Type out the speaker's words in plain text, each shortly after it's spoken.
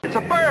It's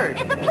a bird.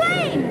 It's a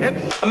plane.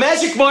 It's a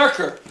magic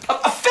marker.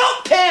 A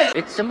felt pen.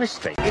 It's a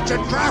mistake. It's a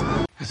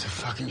trap. It's a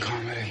fucking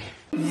comedy.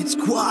 It's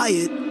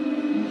quiet.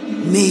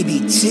 Maybe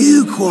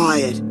too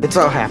quiet. It's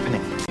all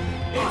happening.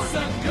 It's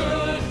a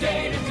good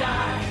day to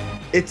die.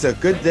 It's a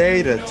good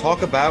day to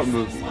talk about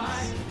movies.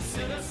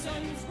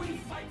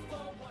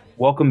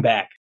 Welcome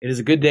back. It is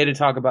a good day to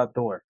talk about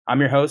Thor. I'm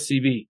your host,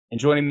 CB, and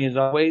joining me as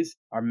always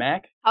are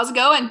Mac. How's it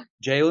going?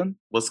 Jalen.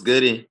 What's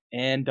goody?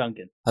 And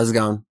Duncan. How's it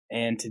going?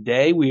 And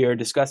today we are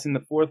discussing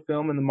the fourth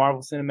film in the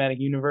Marvel Cinematic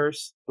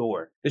Universe,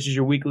 Thor. This is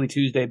your weekly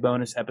Tuesday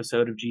bonus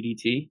episode of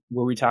GDT,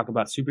 where we talk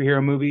about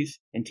superhero movies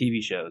and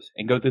TV shows,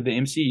 and go through the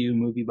MCU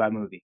movie by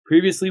movie.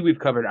 Previously, we've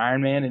covered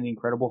Iron Man and the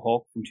Incredible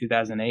Hulk from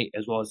 2008,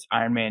 as well as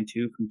Iron Man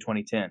 2 from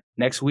 2010.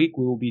 Next week,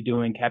 we will be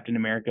doing Captain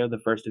America, the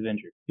First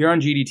Avenger. Here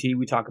on GDT,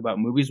 we talk about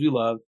movies we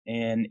love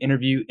and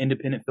interview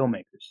independent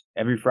filmmakers.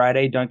 Every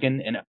Friday,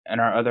 Duncan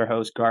and our other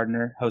host,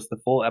 Gardner, host the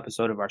full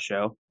episode of our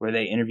show, where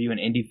they interview an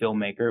indie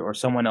filmmaker or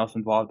someone else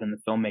involved in the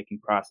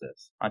filmmaking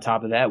process. On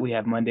top of that, we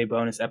have Monday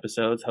bonus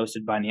episodes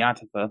hosted by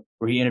Nyatifa,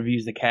 where he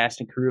interviews the cast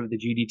and crew of the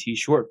GDT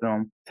short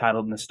film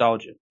titled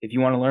Nostalgia. If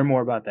you want to learn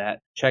more about that,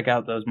 check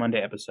out those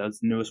Monday episodes.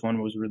 The newest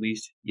one was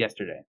released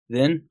yesterday.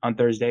 Then, on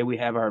Thursday, we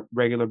have our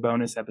regular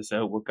bonus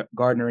episode where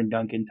Gardner and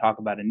Duncan talk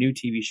about a new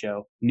TV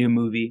show, new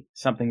movie,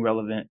 something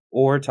relevant,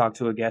 or talk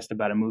to a guest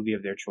about a movie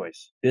of their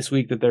choice. This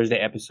week, the Thursday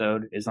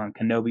episode is on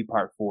Kenobi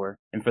Part 4,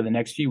 and for the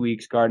next few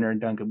weeks, Gardner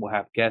and Duncan will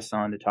have guests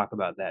on to talk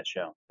about that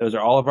show. Those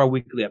are all of our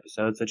weekly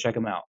episodes, so check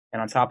them out.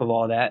 And on top of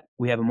all that,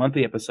 we have a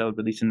monthly episode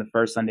releasing the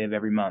first Sunday of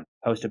every month,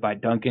 hosted by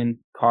Duncan,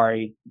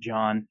 Kari,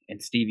 John,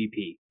 and Stevie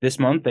P. This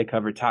month, they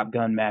covered Top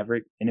Gun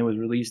Maverick, and it was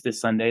released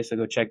this Sunday, so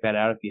go check that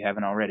out if you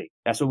haven't already.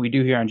 That's what we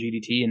do here on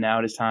GDT, and now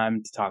it is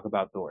time to talk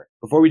about Thor.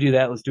 Before we do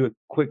that, let's do a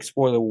quick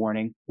spoiler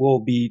warning. We'll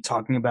be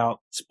talking about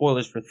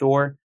spoilers for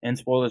Thor and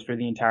spoilers for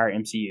the entire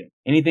MCU.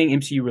 Anything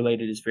MCU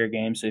related is fair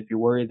game, so if you're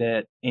worried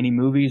that any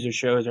movies or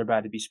shows are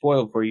about to be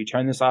spoiled for you,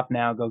 turn this off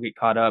now, go get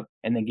caught up,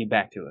 and then get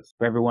back to us.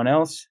 For everyone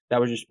else, that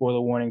was your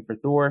spoiler warning for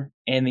Thor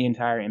and the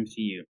entire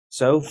MCU.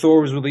 So,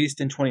 Thor was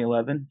released in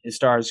 2011. It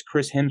stars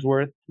Chris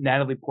Hemsworth,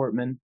 Natalie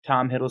Portman,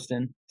 Tom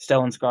Hiddleston,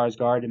 Stellan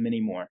Skarsgård, and many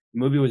more. The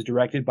movie was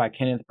directed by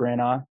Kenneth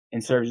Branagh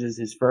and serves as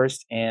his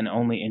first and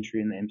only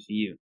entry in the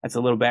MCU. That's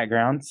a little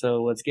background,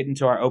 so let's get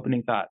into our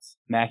opening thoughts.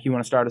 Mac, you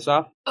want to start us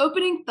off?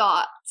 Opening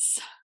thoughts.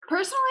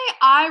 Personally,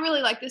 I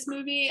really like this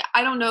movie.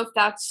 I don't know if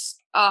that's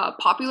a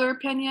popular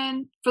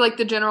opinion for like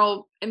the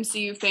general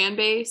MCU fan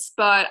base,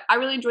 but I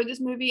really enjoyed this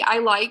movie. I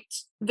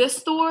liked this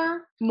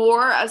Thor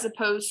more as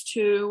opposed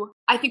to,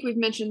 I think we've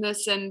mentioned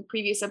this in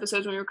previous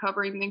episodes when we were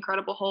covering The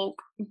Incredible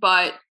Hulk,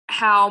 but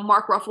how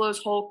Mark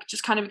Ruffalo's Hulk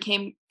just kind of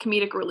became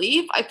comedic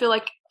relief. I feel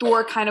like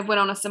Thor kind of went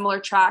on a similar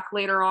track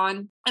later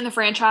on in the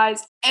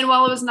franchise. And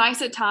while it was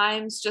nice at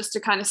times just to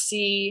kind of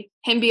see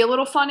him be a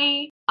little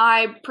funny,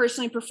 I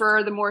personally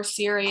prefer the more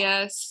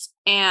serious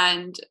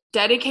and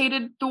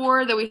dedicated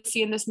Thor that we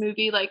see in this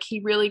movie. Like,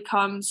 he really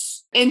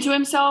comes into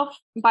himself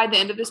by the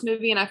end of this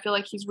movie, and I feel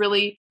like he's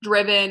really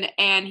driven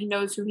and he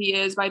knows who he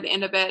is by the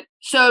end of it.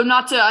 So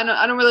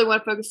I don't really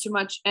want to focus too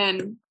much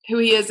in who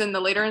he is in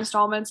the later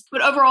installments,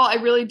 but overall I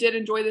really did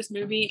enjoy this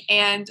movie,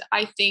 and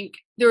I think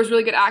there was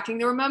really good acting.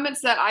 There were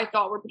moments that I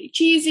thought were pretty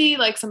cheesy,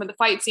 like some of the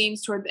fight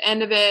scenes toward the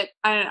end of it.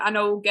 I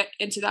know we'll get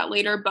into that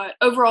later, but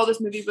overall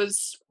this movie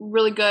was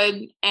really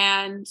good,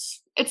 and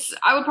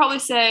I would probably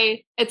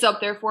say it's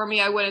up there for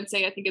me. I wouldn't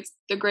say I think it's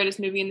the greatest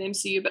movie in the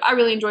MCU, but I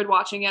really enjoyed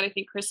watching it. I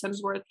think Chris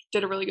Hemsworth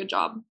did a really good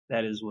job.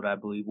 That is what I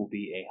believe will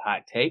be a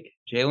hot take.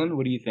 Jalen,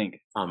 what do you think?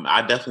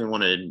 I definitely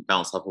want to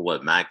bounce off of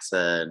what Max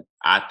said.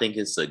 I think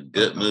it's a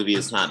good movie.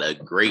 It's not a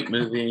great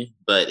movie,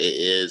 but it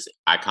is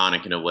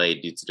iconic in a way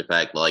due to the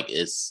fact like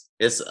it's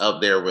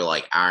up there with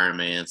like Iron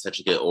Man, such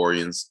a good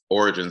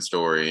origin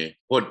story.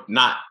 Well,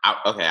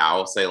 I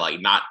will say like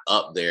not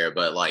up there,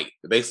 but like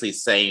basically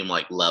same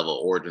like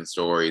level origin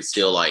story.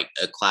 Still like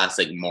a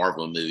classic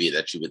Marvel movie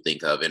that you would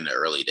think of in the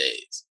early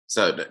days.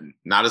 So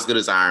not as good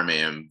as Iron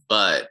Man,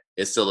 but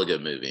it's still a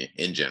good movie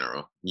in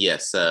general.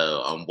 Yes.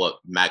 So what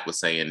Mac was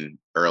saying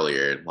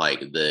earlier, like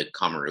the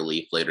comic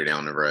relief later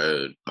down the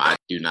road, I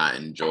do not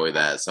enjoy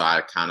that. So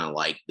I kind of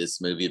like this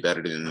movie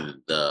better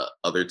than the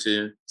other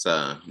two.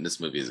 So this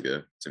movie is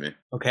good to me.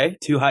 Okay.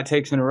 2 hot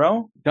takes in a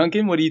row.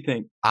 Duncan, what do you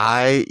think?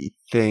 I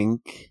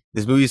think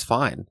this movie's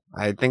fine.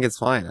 I think it's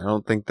fine. I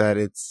don't think that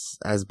it's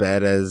as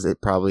bad as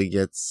it probably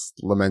gets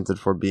lamented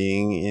for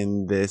being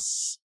in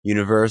this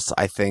universe.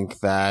 I think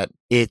that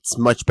it's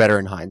much better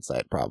in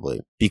hindsight,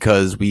 probably,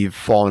 because we've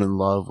fallen in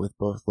love with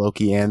both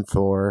Loki and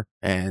Thor,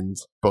 and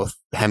both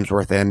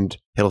Hemsworth and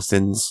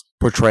Hiddleston's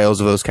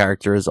portrayals of those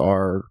characters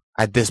are,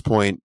 at this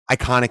point,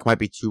 iconic might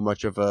be too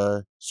much of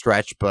a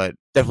stretch, but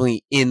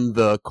definitely in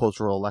the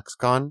cultural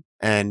lexicon,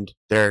 and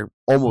they're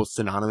almost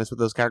synonymous with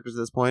those characters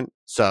at this point.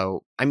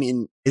 So, I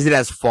mean, is it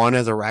as fun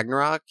as a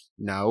Ragnarok?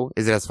 No.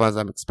 Is it as fun as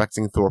I'm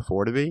expecting Thor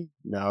 4 to be?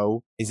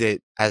 No. Is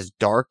it as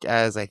dark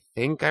as I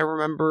think I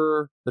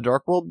remember The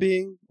Dark World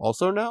being?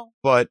 Also no.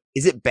 But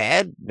is it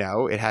bad?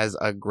 No. It has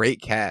a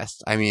great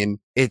cast. I mean,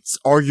 it's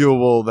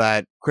arguable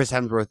that Chris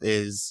Hemsworth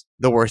is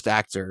the worst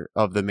actor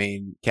of the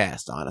main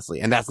cast,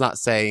 honestly. And that's not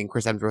saying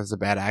Chris Hemsworth is a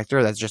bad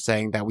actor. That's just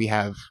saying that we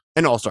have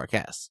an all-star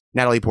cast.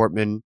 Natalie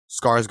Portman,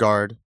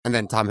 Skarsgård, and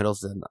then Tom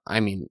Hiddleston. I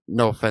mean,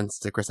 no offense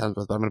to Chris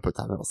Hemsworth, but I'm going to put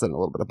Tom Hiddleston a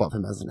little bit above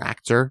him as an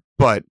actor.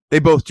 But they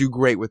both do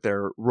great with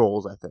their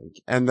roles, I think.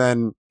 And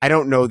then I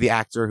don't know the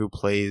actor who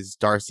plays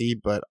Darcy,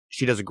 but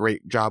she does a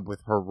great job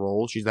with her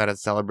role. She's not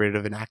as celebrated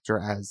of an actor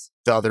as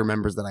the other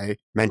members that I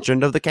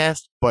mentioned of the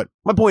cast. But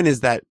my point is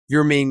that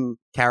your main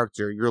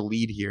character, your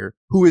lead here,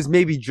 who is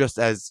maybe just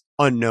as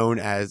unknown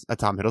as a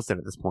Tom Hiddleston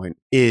at this point,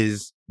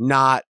 is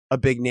not a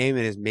big name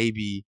and is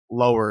maybe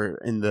lower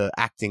in the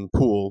acting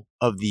pool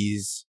of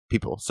these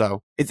people.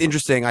 So it's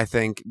interesting, I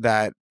think,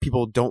 that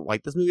people don't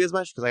like this movie as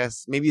much because I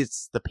guess maybe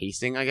it's the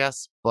pacing, I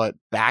guess, but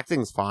the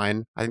acting's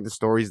fine. I think the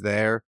story's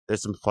there.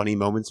 There's some funny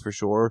moments for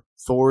sure.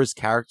 Thor's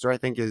character, I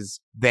think, is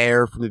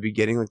there from the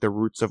beginning. Like the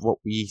roots of what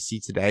we see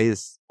today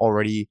is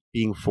already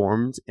being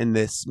formed in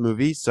this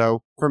movie.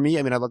 So for me,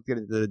 I mean, I'd love to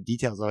get into the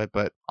details of it,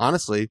 but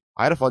honestly,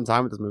 I had a fun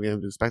time with this movie. I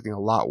was expecting a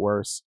lot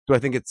worse. Do I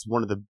think it's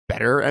one of the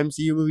better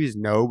MCU movies?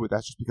 No, but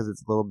that's just because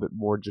it's a little bit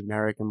more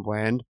generic and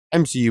bland.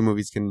 MCU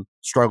movies can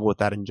struggle with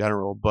that in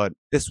general, but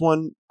this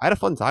one I had a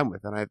fun time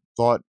with, and I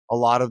thought a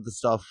lot of the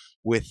stuff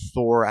with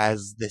Thor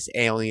as this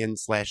alien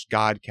 /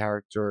 god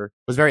character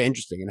was very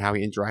interesting, and how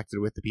he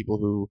interacted with the people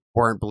who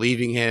weren't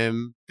believing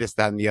him, this,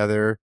 that, and the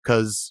other,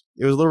 because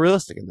it was a little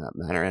realistic in that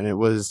manner, and it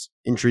was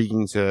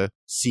intriguing to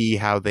see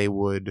how they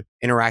would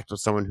interact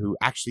with someone who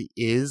actually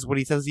is what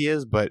he says he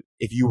is, but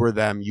if you were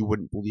them, you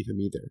wouldn't believe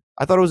him either.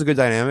 I thought it was a good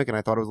dynamic, and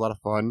I thought it was a lot of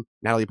fun.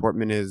 Natalie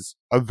Portman is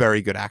a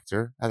very good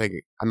actor. I think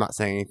I'm not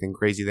saying anything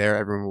crazy there.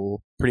 Everyone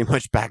will pretty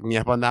much back me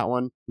up on that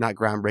one. Not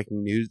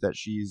groundbreaking news that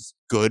she's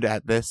good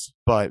at this,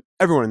 but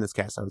everyone in this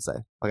cast, I would say,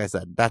 like I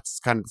said, that's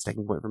kind of the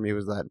sticking point for me,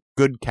 was that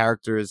good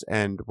characters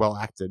and well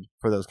acted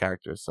for those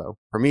characters. So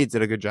for me, it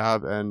did a good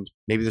job, and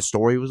maybe the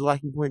story was a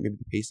lacking point, maybe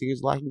the pacing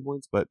is lacking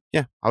points, but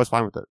yeah, I was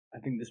fine with it. I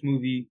think this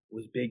movie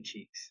was big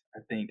cheeks. I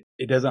think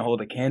it doesn't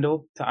hold a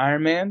candle to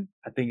Iron Man.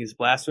 I think it's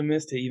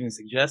blasphemous to even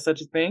suggest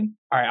such a thing.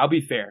 All right, I'll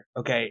be fair.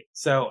 Okay,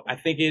 so I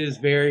think it is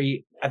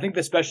I think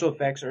the special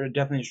effects are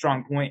definitely a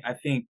strong point. I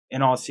think,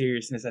 in all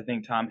seriousness, I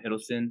think Tom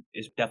Hiddleston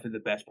is definitely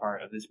the best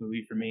part of this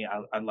movie for me.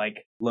 I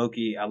like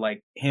Loki. I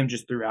like him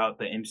just throughout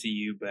the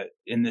MCU, but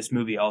in this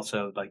movie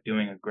also, like,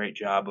 doing a great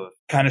job of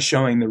kind of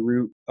showing the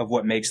root of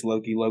what makes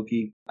Loki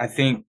Loki. I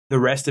think the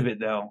rest of it,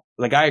 though,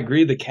 like, I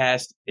agree the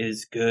cast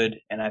is good,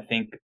 and I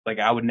think, like,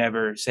 I would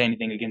never say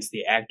anything against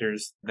the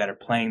actors that are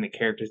playing the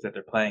characters that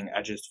they're playing.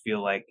 I just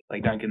feel like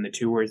Duncan, the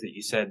two words that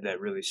you said that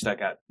really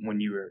stuck out when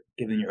you were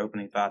giving your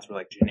opening thoughts were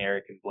like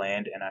generic and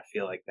bland, and I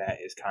feel like that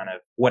is kind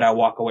of what I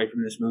walk away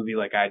from this movie.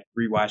 Like, I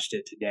rewatched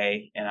it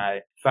today, and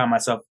I found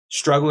myself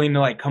struggling to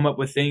like come up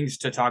with things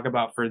to talk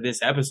about for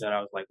this episode.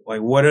 I was like,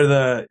 what are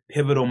the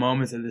pivotal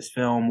moments of this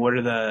film? What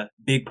are the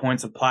big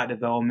points of plot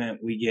development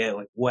we get?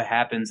 Like, what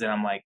happens? And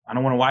I'm like, I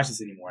don't want to watch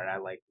this anymore. And I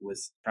like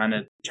was trying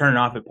to turn it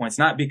off at points,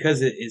 not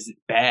because it is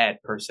bad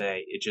per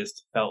se. It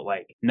just felt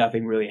like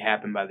nothing really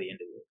happened by the end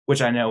of it,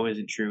 which I know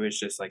isn't true. It's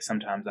just like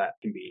sometimes that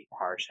can be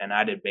harsh, and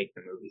I did make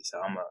the movie, so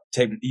I'm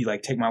gonna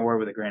take my word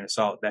with a grain of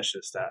salt. That's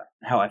just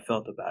how I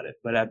felt about it.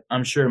 But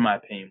I'm sure my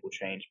opinion will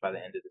change by the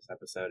end of this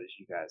episode as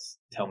you guys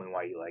tell me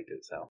why you liked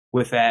it. So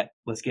with that,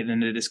 let's get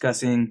into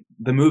discussing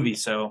the movie.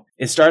 So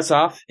it starts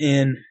off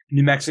in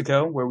New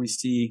Mexico, where we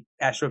see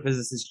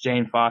astrophysicist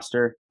Jane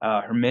Foster,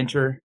 her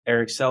mentor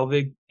Eric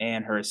Selvig,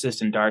 and her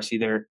assistant Darcy.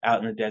 They're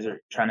out in the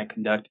desert trying to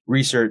conduct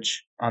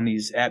research on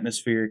these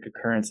atmospheric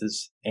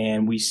occurrences,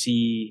 and we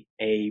see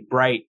a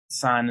bright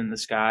sign in the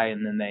sky,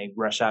 and then they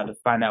rush out to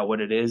find out what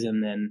it is,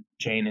 and then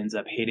Jane ends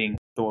up hitting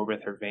Thor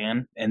with her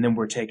van. And then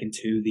we're taken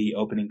to the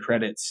opening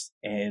credits,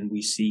 and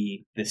we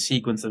see the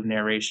sequence of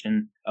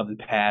narration of the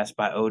past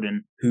by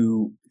Odin,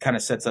 who kind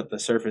of sets up the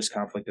surface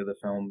conflict of the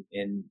film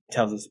and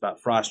tells us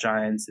about frost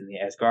giants and the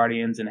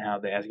Asgardians, and how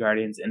the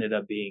Asgardians ended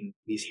up being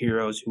these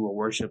heroes who were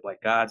worshipped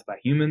like gods by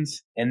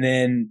humans. And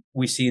then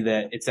we see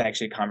that it's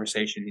actually a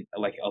conversation,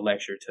 like a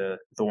lecture to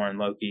Thor and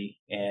Loki.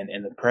 And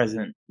in the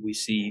present, we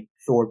see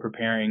Thor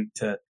preparing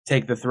to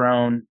take the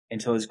throne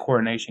until his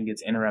coronation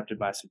gets interrupted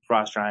by some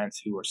frost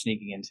giants who are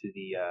sneaking into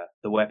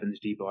the weapons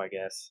depot, I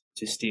guess,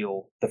 to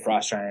steal the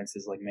frost giants'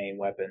 like main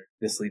weapon.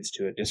 This leads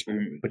to a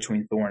disagreement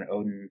between Thor and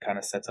Odin, and kind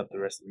of sets up the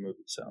rest of the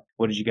movie. So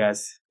what did you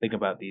guys think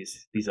about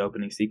these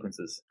opening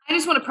sequences? I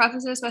just want to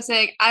preface this by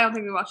saying I don't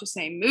think we watched the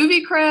same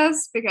movie,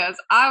 Chris, because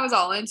I was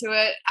all into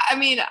it. I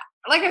mean,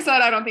 like I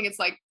said, I don't think it's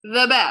like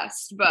the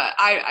best, but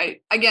I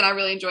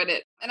really enjoyed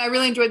it. And I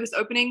really enjoyed this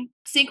opening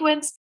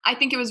sequence. I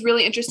think it was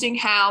really interesting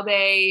how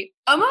they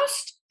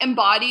almost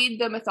embodied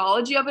the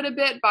mythology of it a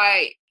bit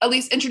by at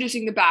least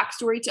introducing the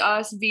backstory to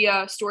us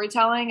via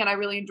storytelling. And I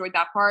really enjoyed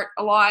that part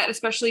a lot,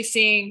 especially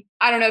seeing,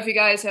 I don't know if you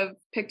guys have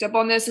picked up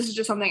on this. This is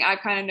just something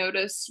I've kind of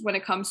noticed when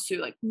it comes to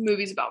like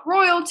movies about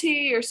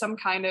royalty or some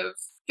kind of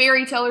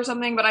fairy tale or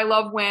something. But I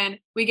love when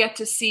we get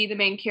to see the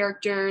main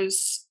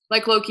characters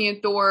like Loki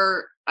and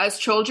Thor as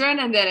children,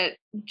 and then it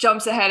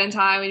jumps ahead in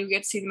time and you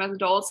get to see them as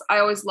adults. I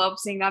always love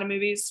seeing that in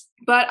movies.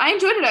 But I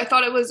enjoyed it. I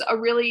thought it was a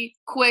really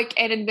quick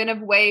and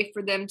inventive way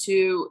for them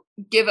to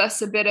give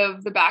us a bit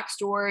of the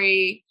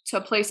backstory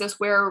to place us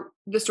where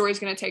the story is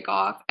going to take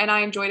off. And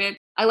I enjoyed it.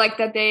 I like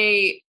that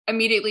they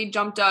immediately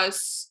jumped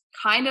us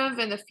kind of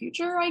in the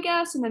future, I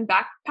guess, and then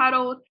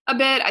backpedaled a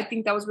bit. I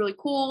think that was really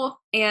cool.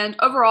 And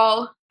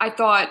overall, I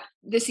thought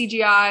the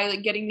CGI,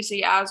 like getting to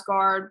see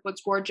Asgard,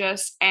 was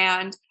gorgeous.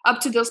 And up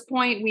to this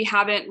point, we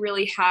haven't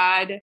really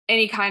had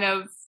any kind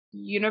of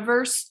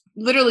universe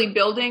literally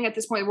building. At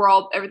this point,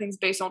 everything's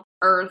based on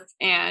Earth,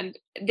 and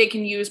they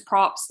can use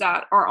props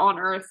that are on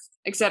Earth,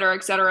 et cetera,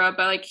 et cetera.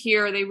 But like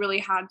here, they really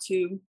had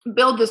to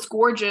build this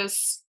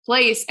gorgeous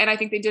place, and I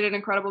think they did an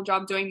incredible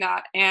job doing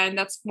that. And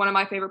that's one of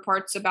my favorite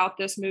parts about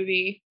this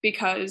movie,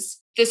 because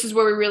this is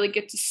where we really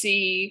get to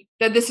see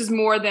that this is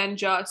more than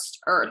just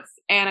Earth.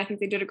 And I think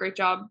they did a great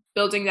job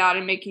building that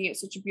and making it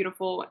such a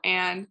beautiful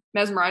and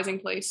mesmerizing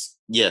place.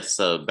 Yes,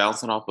 so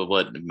bouncing off of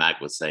what Mac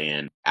was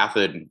saying,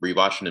 after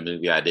rewatching the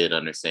movie, I did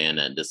understand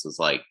that this was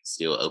like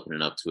still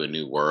opening up to a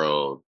new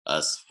world,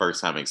 us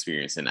first time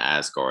experiencing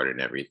Asgard and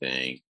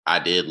everything. I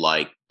did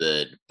like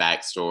the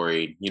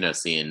backstory,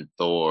 seeing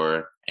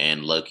Thor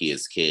and Loki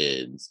as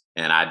kids.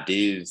 And I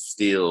do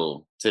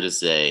still, to this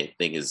day,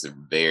 think it's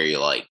very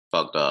like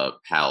fucked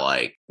up how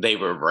like they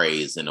were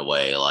raised in a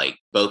way. Like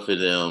both of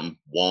them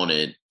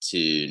wanted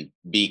to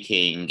be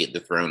king, get the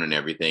throne and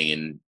everything.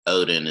 And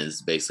Odin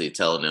is basically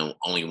telling them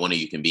only one of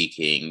you can be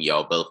king.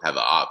 Y'all both have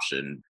an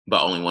option,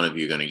 but only one of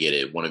you are going to get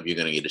it. One of you are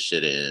going to get the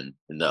shit in,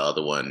 and the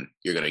other one,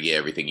 you're going to get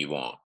everything you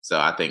want. So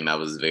I think that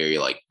was very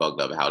like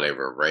fucked up how they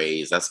were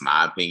raised. That's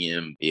my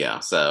opinion. Yeah.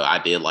 So I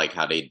did like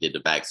how they did the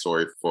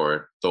backstory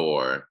for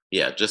Thor.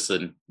 Yeah, just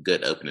a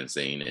good opening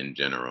scene in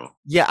general.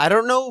 Yeah, I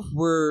don't know if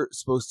we're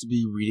supposed to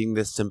be reading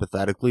this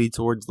sympathetically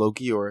towards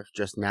Loki, or if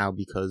just now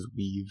because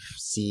we've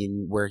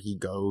seen where he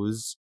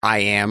goes, I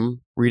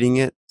am reading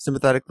it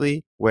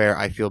sympathetically, where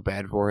I feel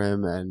bad for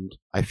him and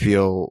I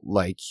feel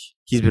like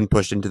he's been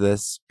pushed into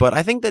this. But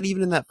I think that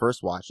even in that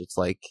first watch, it's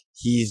like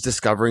he's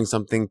discovering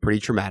something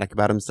pretty traumatic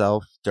about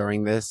himself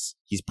during this.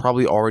 He's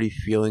probably already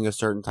feeling a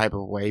certain type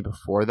of way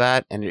before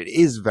that, and it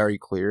is very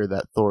clear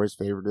that Thor is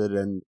favorited,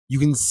 and you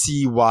can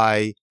see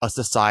why a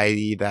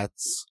society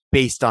that's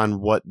based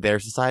on what their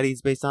society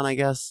is based on, I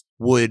guess,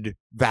 would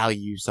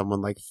value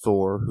someone like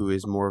Thor, who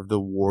is more of the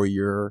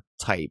warrior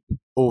type,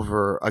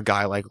 over a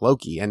guy like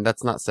Loki. And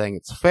that's not saying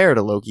it's fair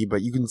to Loki,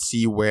 but you can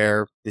see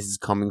where this is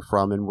coming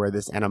from and where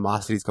this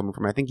animosity is coming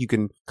from. I think you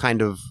can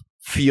kind of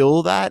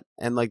feel that,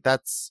 and like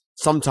that's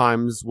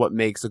sometimes what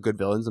makes a good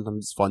villain.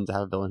 Sometimes it's fun to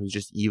have a villain who's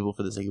just evil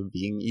for the sake of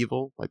being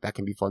evil. Like that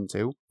can be fun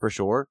too, for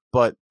sure.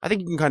 But I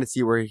think you can kind of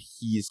see where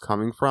he's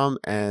coming from,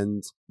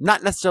 and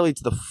not necessarily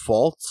to the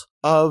fault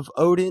of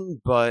Odin,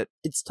 but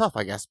it's tough,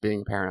 I guess,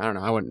 being a parent. I don't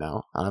know. I wouldn't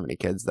know. I don't have any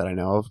kids that I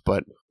know of,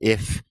 but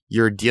if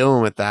you're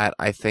dealing with that,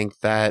 I think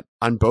that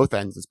on both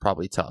ends it's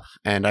probably tough.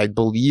 And I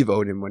believe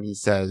Odin when he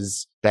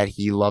says that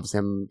he loves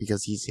him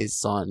because he's his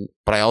son.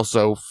 But I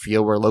also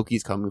feel where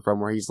Loki's coming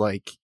from, where he's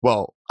like,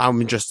 well,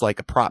 I'm just like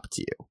a prop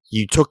to you.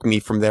 You took me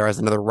from there as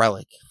another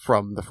relic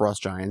from the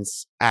Frost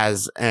Giants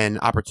as an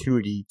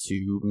opportunity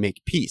to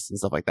make peace and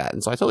stuff like that.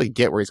 And so I totally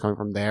get where he's coming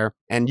from there.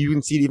 And you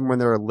can see it even when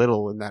they're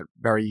little in that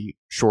very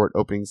short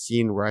opening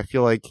scene where I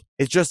feel like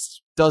it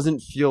just doesn't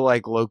feel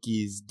like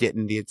Loki's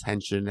getting the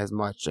attention as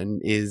much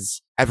and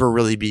is ever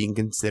really being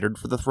considered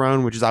for the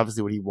throne, which is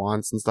obviously what he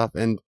wants and stuff.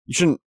 And you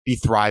shouldn't be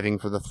thriving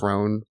for the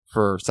throne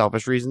for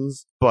selfish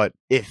reasons. But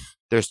if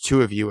there's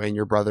two of you and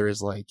your brother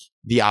is like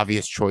the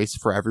obvious choice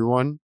for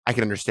everyone, I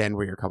can understand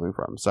where you're coming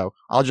from. So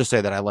I'll just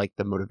say that I like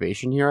the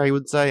motivation here, I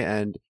would say.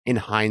 And in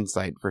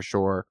hindsight, for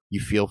sure, you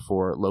feel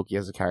for Loki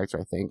as a character,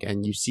 I think.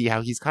 And you see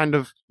how he's kind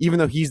of, even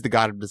though he's the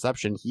god of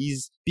deception,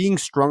 he's being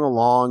strung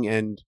along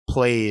and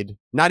played,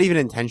 not even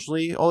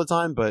intentionally all the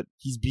time, but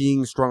he's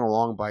being strung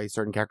along by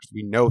certain characters.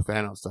 We know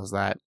Thanos does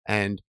that.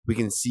 And we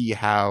can see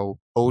how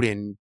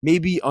Odin,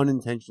 maybe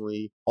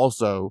unintentionally,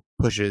 also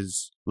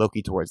pushes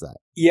Loki towards that.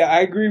 Yeah,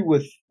 I agree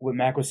with what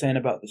Mac was saying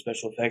about the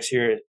special effects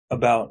here,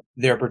 about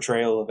their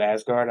portrayal of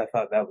Asgard. I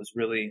thought that was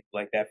really,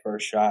 like, that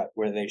first shot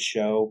where they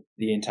show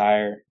the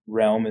entire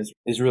realm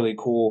is really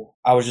cool.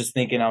 I was just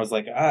thinking, I was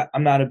like,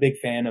 I'm not a big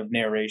fan of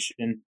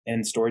narration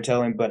and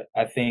storytelling, but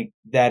I think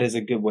that is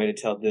a good way to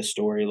tell this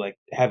story, like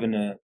having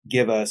to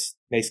give us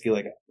basically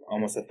like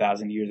almost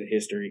 1,000 years of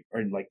history,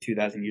 or like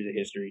 2,000 years of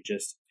history,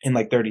 just in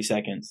like 30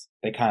 seconds.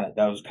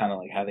 That was kind of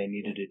like how they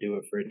needed to do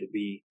it for it to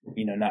be,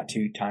 not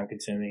too time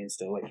consuming and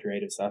still like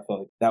creative. So I felt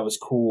like that was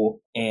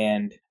cool.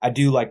 And I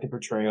do like the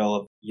portrayal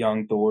of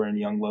young Thor and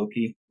young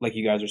Loki. like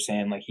you guys are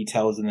saying, like he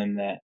tells them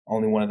that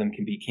only one of them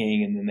can be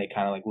king, and then they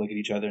kind of like look at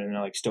each other and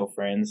they're like still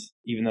friends,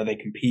 even though they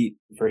compete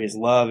for his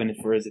love and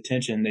for his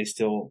attention. They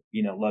still,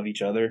 love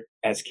each other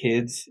as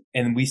kids,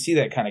 and we see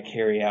that kind of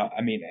carry out.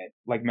 I mean,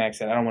 like Max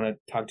said, I don't want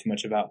to talk too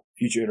much about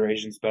future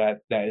iterations, but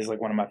that is like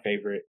one of my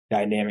favorite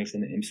dynamics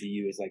in the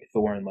MCU is like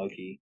Thor and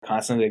Loki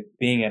constantly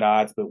being at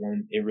odds, but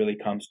when it really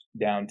comes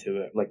down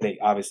to it, like they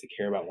obviously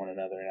care about one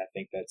another, and I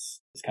think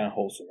it's kind of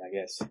wholesome, I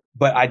guess.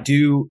 But I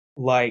do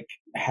like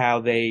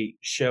how they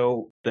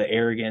show the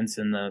arrogance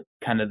and the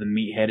kind of the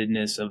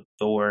meatheadedness of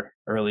Thor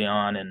early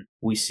on, and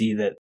we see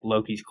that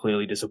Loki's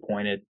clearly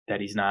disappointed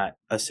that he's not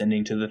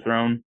ascending to the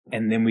throne,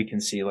 and then we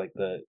can see like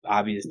the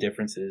obvious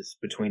differences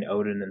between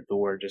Odin and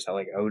Thor, just how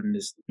like Odin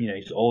is,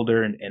 he's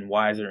older and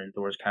wiser, and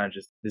Thor's kind of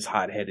just this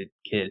hot-headed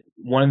kid.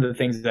 One of the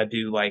things that I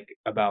do like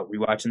about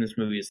rewatching this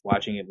movie is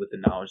watching it with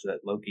the knowledge that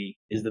Loki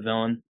is the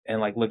villain,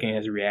 and like looking at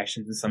his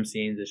reactions in some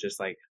scenes. It's just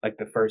like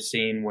the first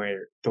scene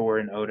where Thor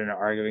and Odin are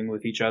arguing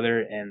with each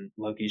other, and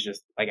Loki's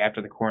just like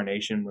after the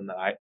coronation when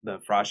the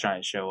frost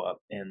giants show up,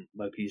 and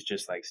Loki's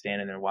just like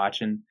standing there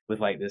watching with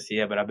like this,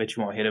 yeah, but I bet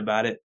you won't hit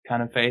about it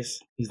kind of face.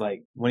 He's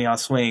like, when y'all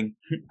swing,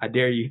 I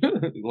dare you.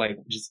 Like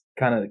just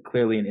kind of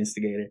clearly an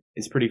instigator.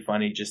 It's pretty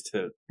funny just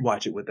to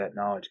watch it with that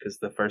knowledge, because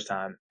the first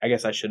time, I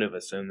guess I should have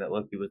assumed that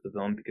Loki was the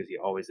villain because he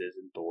always is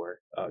in Thor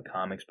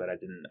comics, but I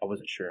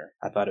wasn't sure.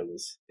 I thought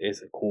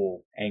it's a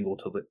cool angle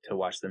to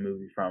watch the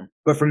movie from.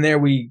 But from there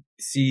we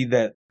see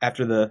that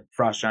after the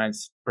frost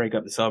giants break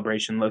up the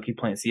celebration, Loki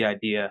plants the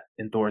idea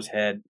in Thor's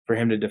head for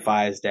him to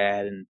defy his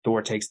dad, and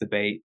Thor takes the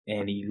bait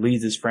and he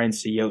leads his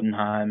friends to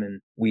Jotunheim,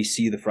 and we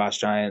see the frost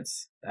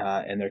giants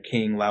and their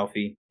king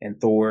Laufey, and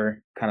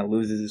Thor kind of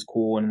loses his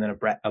cool, and then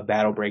a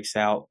battle breaks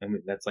out, and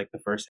that's like the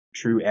first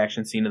true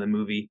action scene of the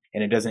movie,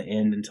 and it doesn't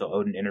end until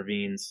Odin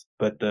intervenes,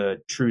 but the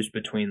truce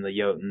between the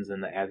Jotuns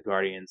and the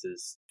Asgardians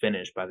is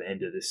finished by the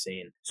end of this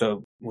scene.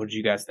 So what did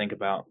you guys think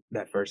about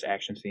that first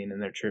action scene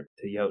and their trip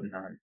to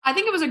Jotunheim? I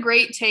think it was a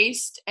great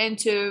taste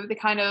into the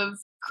kind of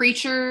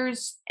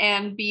creatures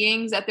and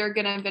beings that they're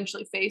going to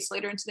eventually face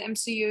later into the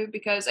MCU,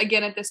 because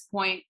again, at this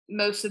point,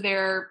 most of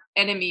their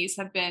enemies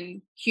have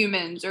been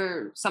humans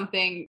or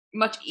something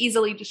much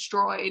easily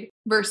destroyed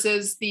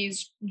versus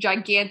these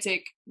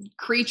gigantic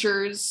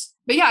creatures.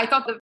 But yeah, I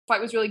thought the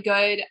fight was really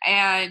good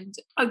and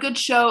a good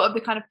show of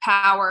the kind of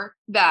power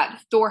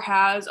that Thor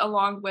has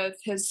along with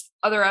his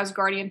other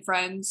Asgardian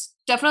friends.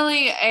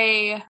 Definitely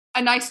a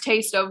nice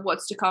taste of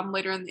what's to come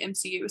later in the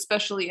MCU,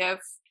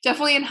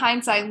 definitely in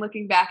hindsight and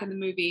looking back in the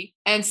movie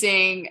and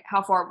seeing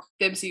how far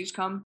the MCU's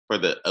come. For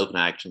the open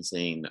action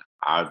scene,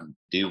 I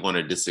do want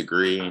to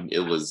disagree.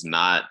 It was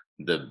not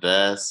the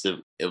best.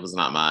 It was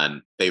not my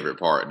favorite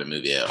part of the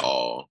movie at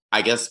all.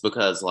 I guess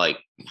because like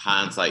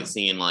hindsight,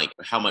 seeing like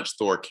how much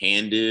Thor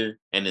can do,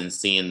 and then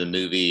seeing the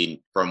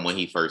movie from when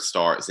he first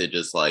starts, it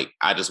just like,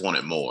 I just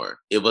wanted more.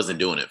 It wasn't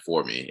doing it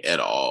for me at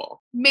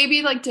all.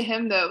 Maybe like to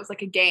him though, it was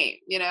like a game,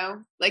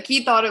 like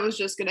he thought he's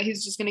just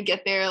gonna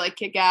get there, like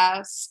kick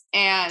ass,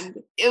 and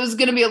it was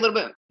gonna be a little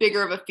bit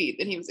bigger of a feat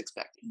than he was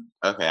expecting.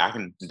 Okay, I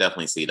can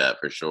definitely see that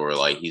for sure.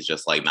 Like he's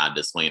just like not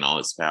displaying all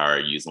his power,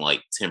 using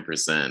like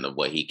 10% of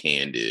what he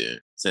can do,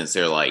 since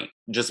they're like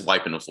just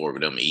wiping the floor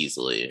with him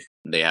easily.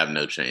 They have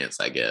no chance,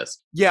 I guess.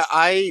 Yeah,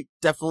 I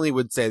definitely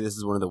would say this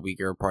is one of the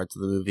weaker parts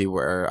of the movie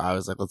where I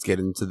was like, let's get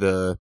into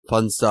the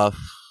fun stuff.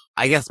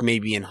 I guess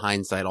maybe in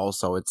hindsight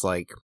also, it's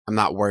like, I'm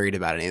not worried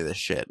about any of this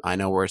shit. I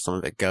know where some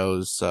of it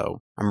goes,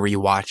 so I'm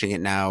rewatching it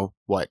now,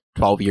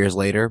 12 years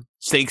later?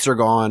 Stakes are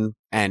gone,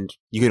 and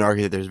you can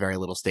argue that there's very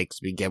little stakes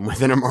to begin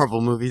with in a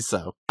Marvel movie,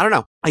 so I don't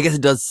know. I guess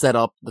it does set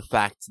up the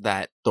fact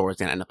that Thor is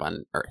going to end up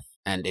on Earth,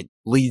 and it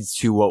leads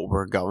to what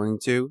we're going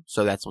to,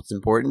 so that's what's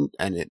important,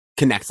 and it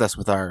connects us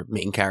with our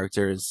main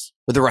characters,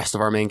 with the rest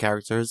of our main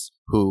characters,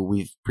 who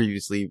we've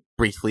previously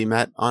briefly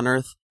met on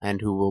Earth,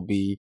 and who will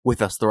be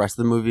with us the rest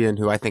of the movie, and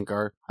who I think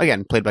are,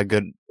 again, played by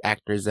good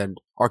actors and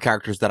are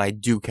characters that I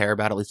do care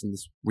about, at least in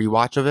this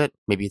rewatch of it.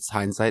 Maybe it's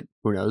hindsight,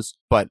 who knows?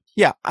 But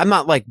yeah, I'm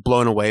not like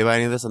blown away by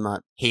any of this. I'm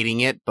not hating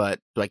it, but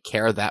do I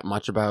care that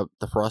much about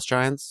the Frost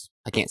Giants?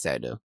 I can't say I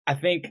do. I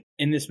think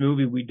in this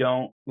movie, we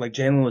don't, like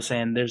Jalen was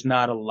saying, there's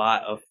not a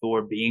lot of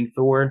Thor being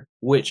Thor,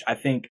 which I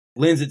think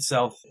lends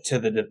itself to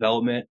the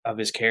development of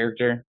his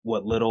character,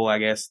 what little, I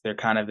guess, there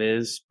kind of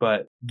is.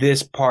 But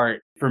this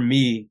part, for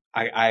me,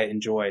 I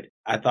enjoyed.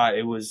 I thought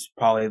it was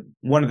probably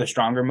one of the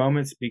stronger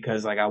moments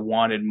because, like, I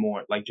wanted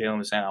more, like Jalen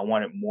was saying, I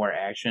wanted more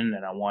action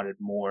and I wanted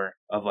more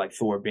of, like,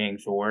 Thor being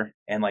Thor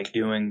and, like,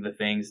 doing the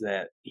things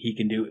that he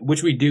can do,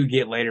 which we do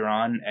get later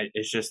on.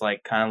 It's just,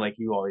 like, kind of like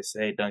you always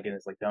say, Duncan,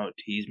 it's like, don't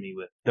tease me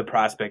with the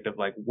prospect of,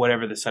 like,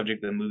 whatever the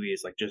subject of the movie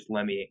is, like, just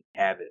let me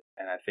have it.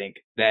 And I think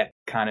that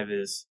kind of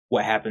is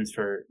what happens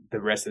for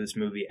the rest of this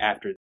movie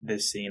after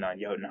this scene on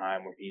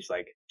Jotunheim where he's,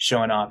 like,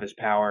 showing off his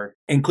power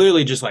and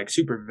clearly just, like,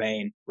 super super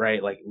vain,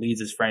 right? Like leads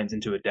his friends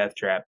into a death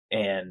trap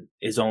and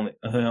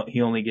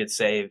he only gets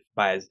saved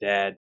by his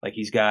dad. Like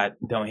he's got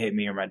 "don't hit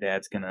me or my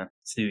dad's gonna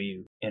sue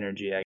you"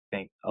 energy, I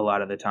think, a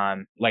lot of the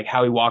time. Like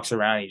how he walks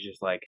around, he's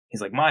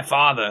like my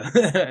father.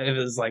 It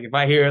was like if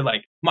I hear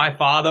like my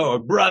father or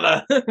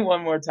brother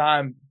one more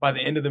time by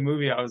the end of the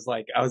movie, I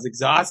was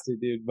exhausted,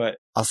 dude. But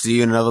I'll see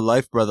you in another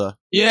life, brother.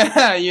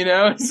 yeah,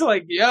 it's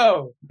like,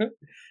 yo,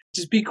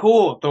 just be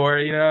cool, Thor.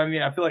 You know what I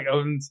mean? I feel like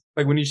Odin's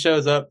like when he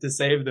shows up to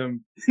save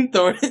them,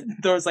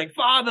 Thor's like,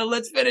 "Father,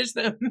 let's finish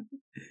them."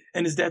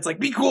 And his dad's like,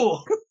 "Be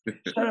cool."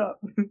 Shut up.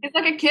 It's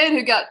like a kid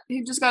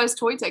who just got his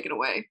toy taken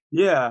away.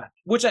 Yeah.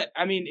 Which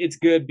I mean, it's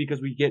good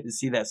because we get to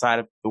see that side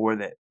of Thor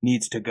that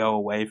needs to go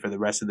away for the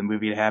rest of the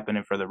movie to happen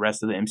and for the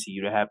rest of the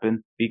MCU to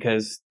happen,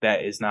 because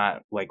that is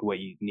not like what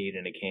you need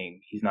in a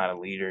king. He's not a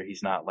leader.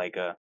 He's not like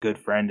a good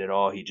friend at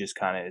all. He just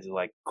kind of is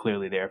like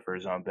clearly there for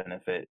his own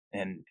benefit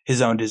and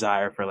his own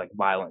desire for like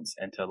violence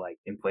and to like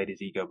inflate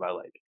his ego by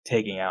like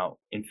taking out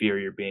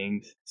inferior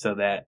beings. So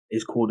that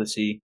is cool to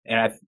see. And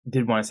I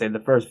did want to say the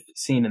first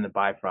scene in the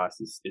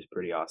Bifrost is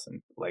pretty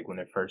awesome. Like when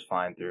they're first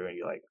flying through and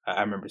you're like,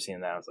 I remember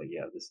seeing that. I was like,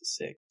 yeah, this is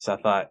sick. So I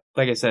thought,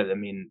 like I said, I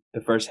mean,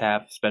 the first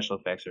half special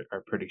effects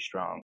are pretty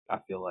strong, I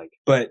feel like.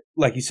 But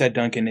like you said,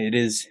 Duncan, it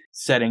is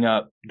setting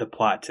up the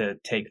plot to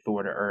take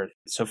Thor to Earth.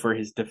 So for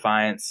his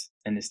defiance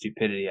and his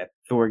stupidity,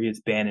 Thor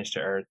gets banished to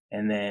Earth,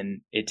 and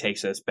then it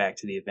takes us back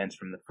to the events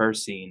from the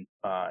first scene,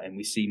 and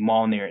we see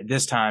Mjolnir.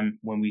 This time,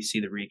 when we see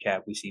the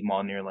recap, we see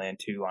Mjolnir land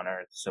 2 on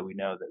Earth, so we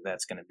know that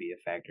that's going to be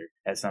a factor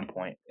at some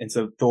point. And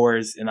so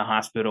Thor's in the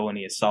hospital, and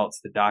he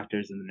assaults the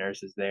doctors and the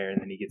nurses there, and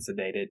then he gets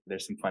sedated.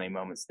 There's some funny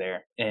moments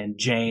there. And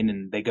Jane,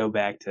 and they go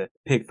back to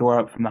pick Thor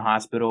up from the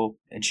hospital,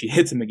 and she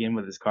hits him again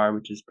with his car,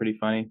 which is pretty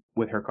funny,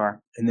 with her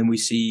car. And then we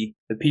see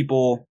the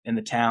people in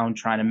the town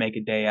trying to make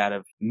a day out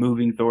of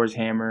moving Thor's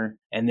hammer,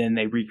 and then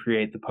they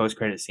recreate the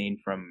post-credit scene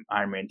from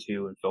Iron Man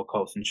 2, and Phil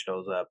Coulson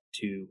shows up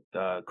to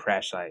the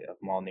crash site of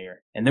Mjolnir.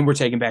 And then we're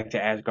taken back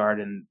to Asgard,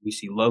 and we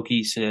see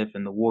Loki, Sif,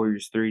 and the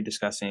Warriors 3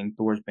 discussing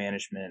Thor's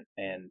banishment.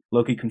 And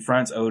Loki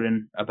confronts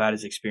Odin about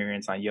his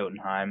experience on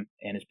Jotunheim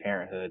and his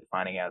parenthood,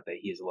 finding out that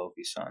he is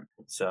Loki's son.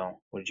 So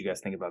what did you guys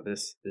think about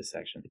this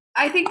section?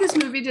 I think this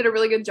movie did a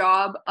really good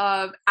job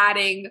of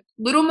adding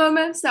little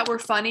moments that were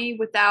funny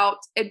without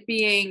it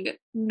being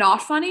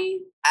not funny.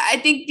 I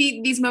think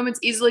these moments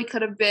easily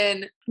could have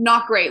been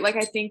not great. Like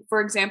I think, for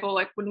example,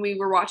 like when we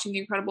were watching The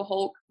Incredible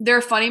Hulk,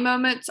 their funny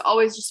moments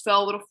always just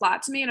fell a little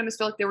flat to me, and I just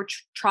felt like they were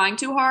trying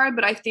too hard.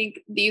 But I think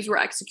these were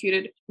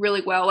executed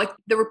really well. Like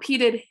the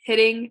repeated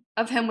hitting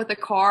of him with a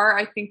car,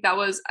 I think that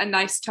was a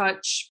nice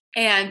touch.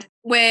 And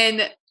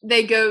when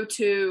they go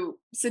to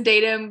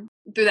sedate him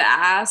through the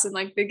ass and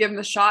like they give him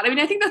the shot, I mean,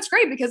 I think that's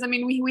great because I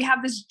mean we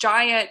have this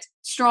giant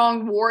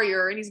strong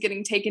warrior and he's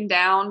getting taken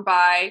down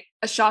by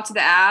a shot to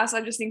the ass.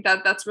 I just think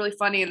that that's really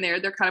funny, and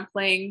they're kind of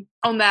playing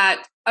on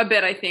that a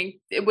bit, I think,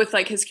 with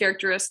like his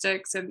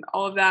characteristics and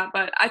all of that.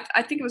 But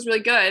I think it was really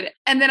good.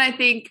 And then I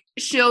think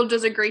S.H.I.E.L.D.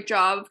 does a great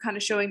job of kind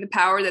of showing the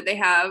power that they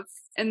have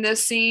in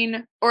this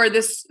scene or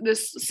this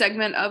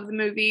segment of the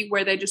movie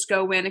where they just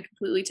go in and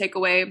completely take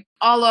away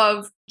all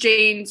of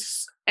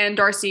Jane's and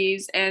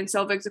Darcy's and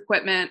Selvig's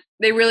equipment.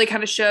 They really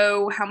kind of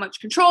show how much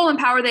control and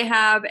power they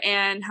have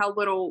and how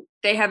little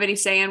they have any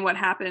say in what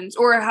happens,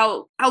 or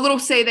how little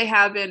say they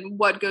have in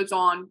what goes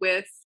on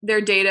with their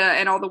data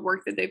and all the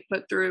work that they've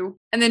put through.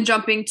 And then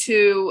jumping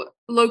to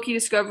Loki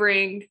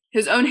discovering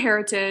his own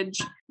heritage.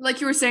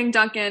 Like you were saying,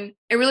 Duncan,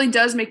 it really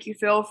does make you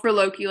feel for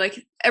Loki.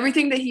 Like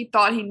everything that he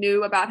thought he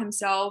knew about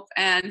himself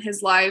and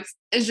his life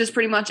is just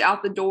pretty much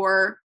out the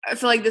door. I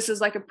feel like this is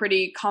like a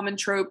pretty common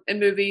trope in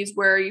movies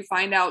where you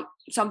find out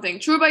something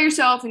true about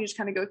yourself and you just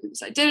kind of go through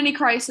this identity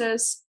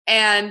crisis.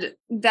 And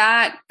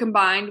that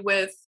combined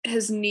with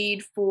his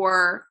need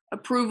for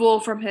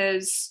approval from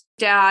his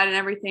dad and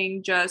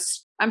everything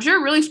just, I'm sure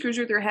it really screws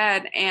with your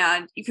head,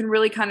 and you can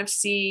really kind of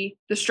see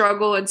the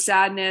struggle and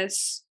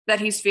sadness that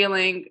he's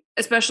feeling,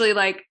 especially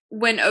like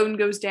when Odin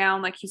goes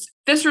down. Like he's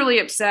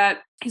viscerally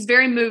upset. He's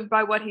very moved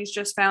by what he's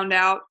just found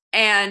out.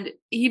 And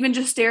he even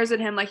just stares at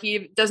him like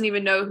he doesn't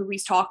even know who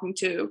he's talking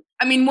to.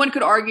 I mean, one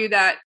could argue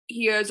that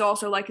he is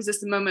also like, is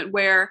this the moment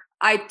where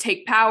I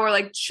take power?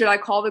 Like, should I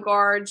call the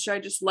guards? Should I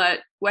just let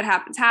what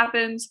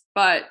happens?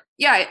 But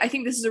yeah, I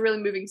think this is a really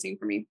moving scene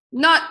for me.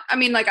 Not, I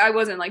mean, like I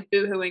wasn't like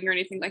boo-hooing or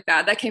anything like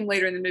that. That came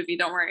later in the movie.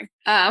 Don't worry.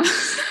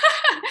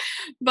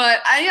 But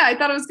I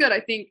thought it was good. I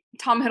think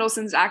Tom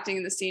Hiddleston's acting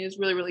in the scene is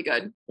really, really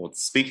good. Well,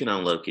 speaking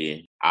on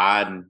Loki,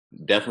 I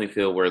definitely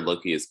feel where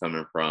Loki is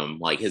coming from,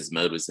 like his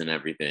motives and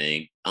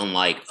everything.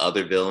 Unlike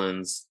other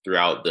villains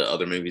throughout the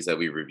other movies that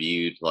we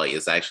reviewed, like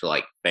it's actually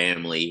like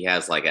family. He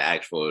has like an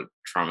actual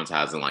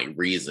traumatizing like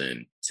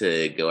reason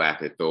to go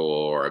after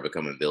Thor or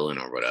become a villain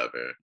or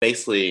whatever.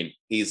 Basically,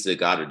 he's the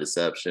god of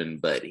deception,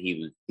 but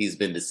he's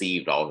been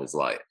deceived all his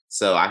life.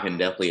 So I can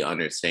definitely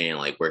understand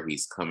like where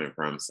he's coming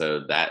from.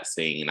 So that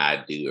scene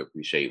I do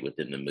appreciate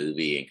within the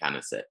movie and kind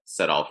of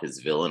set off his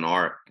villain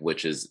arc,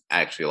 which is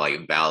actually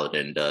like valid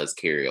and does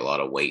carry a lot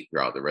of weight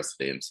throughout the rest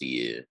of the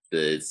MCU.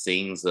 The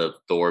scenes of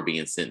Thor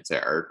being sent to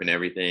Earth and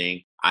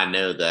everything, I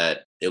know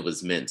that it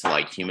was meant to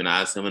like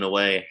humanize him in a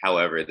way.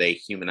 However, they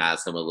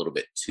humanized him a little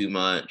bit too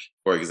much.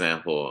 For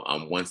example,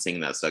 one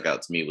scene that stuck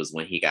out to me was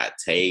when he got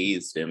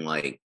tased and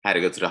like had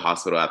to go to the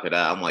hospital after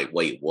that. I'm like,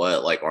 wait,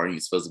 what? Like, aren't you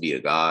supposed to be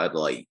a god?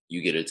 Like,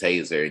 you get a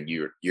taser and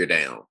you're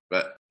down.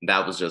 But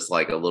that was just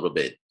like a little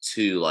bit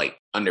too like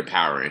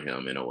underpowering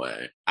him in a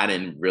way. I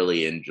didn't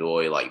really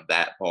enjoy like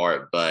that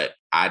part, but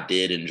I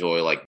did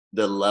enjoy like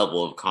the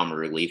level of comic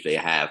relief they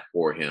have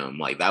for him.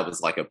 Like that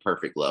was like a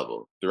perfect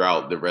level.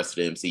 Throughout the rest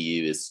of the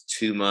MCU is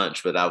too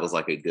much, but that was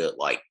like a good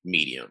like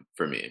medium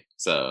for me.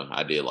 So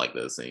I did like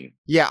that scene.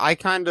 Yeah, I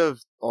kind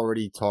of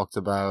already talked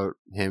about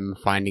him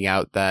finding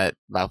out that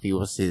Laufey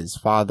was his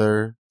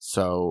father.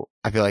 So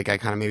I feel like I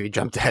kind of maybe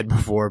jumped ahead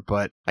before,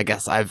 but I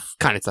guess I've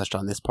kind of touched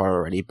on this part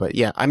already. But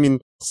yeah, I mean,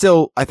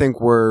 still, I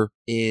think we're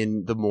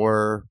in the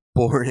more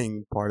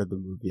boring part of the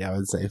movie, I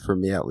would say, for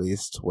me at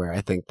least, where I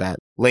think that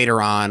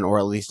later on, or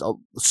at least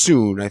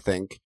soon, I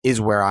think,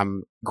 is where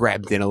I'm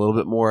grabbed in a little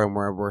bit more and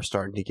where we're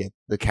starting to get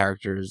the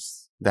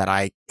characters that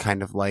I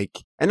kind of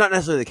like. And not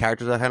necessarily the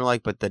characters I kind of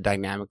like, but the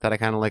dynamic that I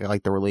kind of like. I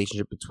like the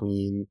relationship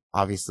between,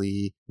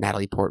 obviously,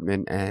 Natalie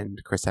Portman and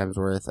Chris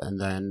Hemsworth. And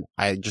then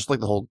I just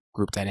like the whole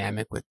group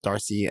dynamic with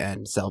Darcy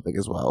and Selvig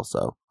as well.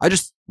 So I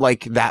just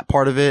like that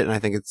part of it. And I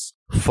think it's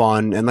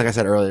fun. And like I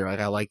said earlier, like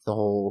I like the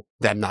whole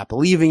them not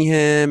believing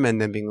him and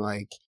then being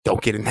like,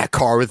 don't get in that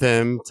car with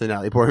him, to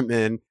Natalie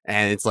Portman.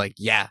 And it's like,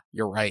 yeah,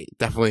 you're right.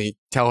 Definitely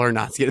tell her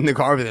not to get in the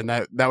car with him.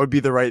 That would be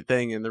the right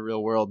thing in the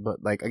real world. But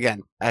like,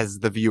 again, as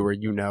the viewer,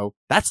 you know,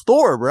 that's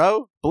Thor,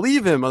 bro.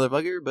 Believe him,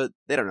 motherfucker. But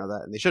they don't know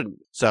that and they shouldn't.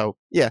 So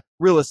yeah,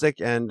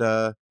 realistic and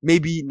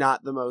maybe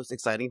not the most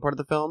exciting part of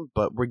the film,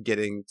 but we're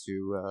getting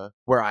to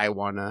where I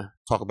want to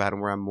talk about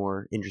and where I'm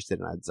more interested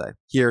in, I'd say.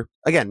 Here,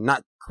 again,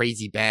 not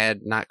crazy bad,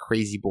 not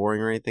crazy boring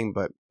or anything,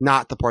 but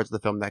not the parts of the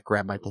film that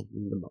grab my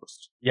attention the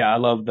most. Yeah, I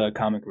love the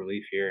comic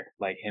relief here,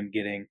 like him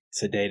getting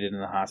sedated in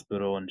the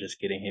hospital and just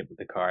getting hit with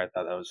the car. I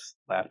thought that was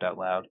laughed out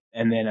loud.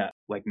 And then,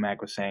 like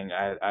Mac was saying,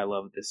 I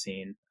love this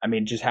scene. I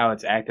mean, just how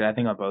it's acted. I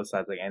think on both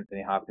sides, like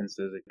Anthony Hopkins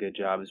does a good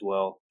job as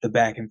well. The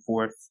back and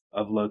forth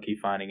of Loki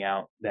finding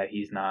out that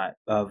he's not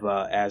of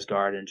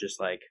Asgard and just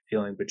like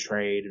feeling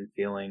betrayed and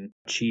feeling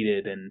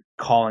cheated and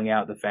calling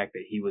out the fact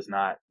that he was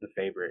not the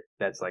favorite.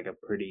 That's like a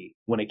pretty,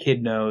 when a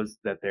kid knows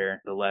that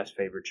they're the less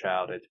favored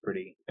child,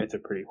 it's a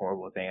pretty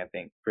horrible thing, I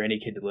think, for any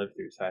kid to live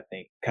through. So I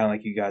think, kind of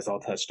like you guys all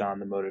touched on,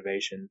 the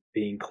motivation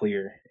being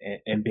clear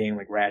and being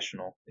like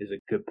rational is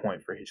a good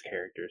point for his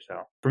character.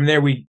 So from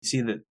there we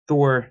see that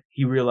Thor,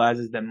 he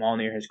realizes that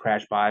Mjolnir has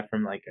crashed by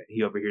from like,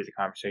 he overhears a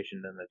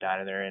conversation in the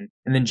diner they're in.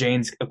 And then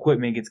Jane's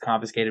equipment gets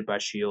confiscated by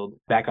S.H.I.E.L.D.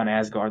 Back on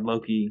Asgard,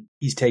 Loki,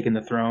 he's taken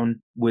the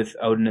throne with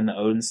Odin in the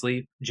Odin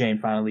sleep. Jane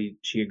finally,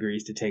 she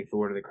agrees to take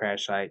Thor to the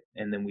crash site.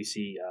 And then we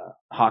see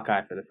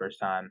Hawkeye for the first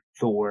time.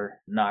 Thor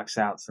knocks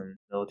out some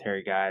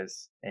military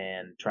guys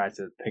and tries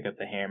to pick up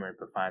the hammer,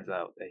 but finds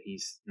out that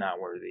he's not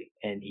worthy.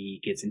 And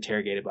he gets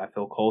interrogated by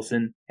Phil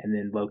Coulson, and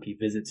then Loki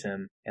visits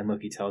him, and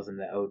Loki tells him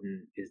that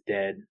Odin is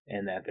dead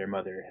and that their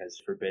mother has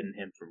forbidden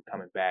him from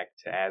coming back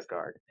to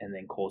Asgard. And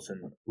then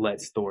Coulson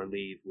lets Thor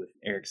leave with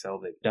Eric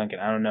Selvig. Duncan,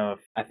 I don't know if,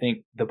 I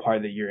think the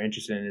part that you're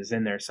interested in is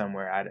in there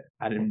somewhere.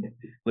 I didn't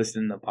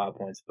listen to the plot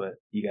points, but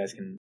you guys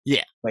can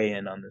weigh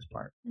in on this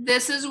part.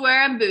 This is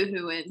where I'm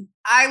boohooing.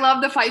 I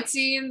love the fight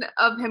scene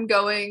of him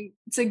going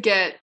to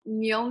get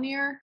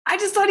Mjolnir. I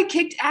just thought he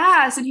kicked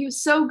ass and he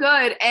was so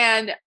good.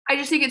 And I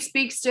just think it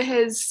speaks to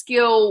his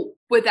skill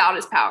without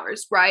his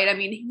powers, right? I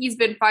mean, he's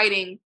been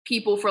fighting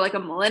people for like a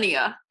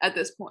millennia at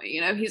this point.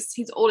 You know, he's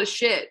old as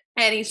shit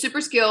and he's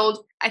super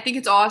skilled. I think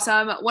it's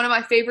awesome. One of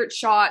my favorite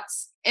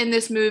shots in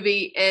this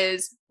movie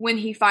is when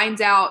he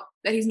finds out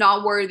that he's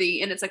not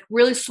worthy and it's like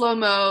really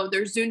slow-mo.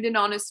 They're zoomed in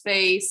on his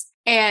face.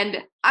 And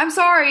I'm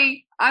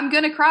sorry, I'm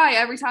going to cry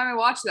every time I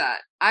watch that.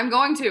 I'm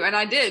going to, and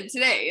I did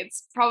today.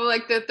 It's probably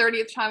like the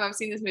 30th time I've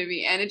seen this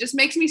movie. And it just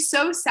makes me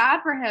so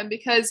sad for him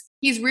because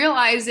he's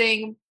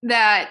realizing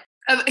that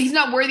he's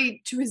not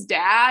worthy to his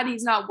dad.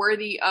 He's not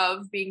worthy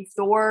of being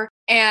Thor.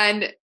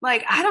 And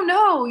like, I don't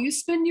know, you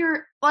spend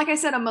your, like I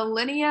said, a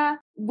millennia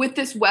with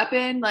this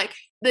weapon, like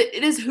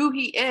it is who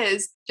he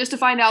is, just to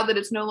find out that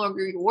it's no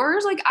longer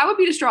yours. Like I would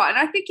be distraught. And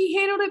I think he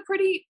handled it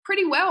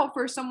pretty well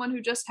for someone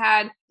who just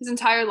had his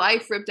entire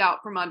life ripped out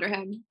from under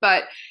him.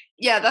 But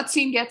yeah, that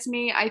scene gets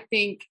me. I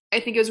think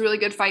it was a really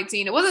good fight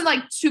scene. It wasn't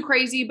like too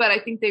crazy, but I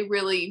think they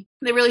really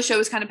show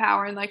his kind of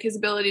power and like his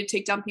ability to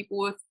take down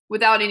people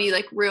without any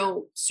like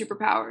real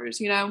superpowers,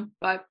 you know.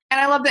 And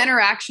I love the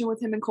interaction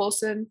with him and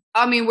Coulson.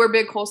 I mean, we're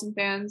big Coulson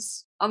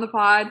fans on the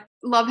pod.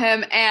 Love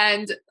him.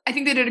 And I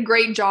think they did a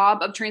great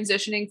job of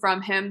transitioning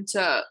from him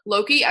to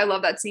Loki. I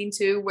love that scene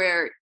too,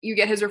 where you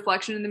get his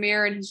reflection in the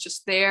mirror and he's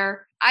just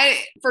there.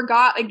 I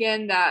forgot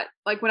again that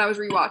like when I was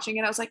rewatching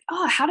it, I was like,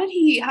 oh, how did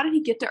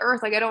he get to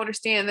Earth? Like, I don't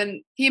understand. And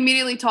then he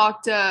immediately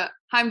talked to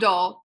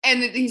Heimdall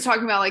and he's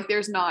talking about like,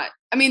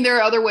 there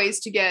are other ways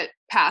to get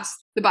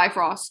past the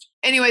Bifrost.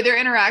 Anyway, their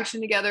interaction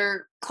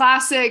together,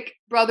 classic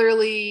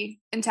brotherly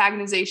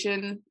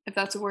antagonization, if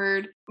that's a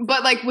word,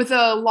 but like with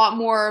a lot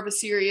more of a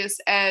serious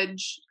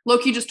edge.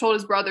 Loki just told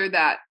his brother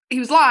that he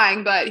was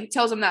lying, but he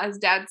tells him that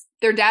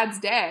their dad's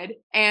dead.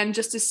 And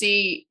just to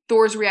see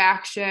Thor's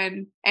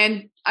reaction,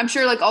 and I'm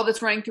sure like all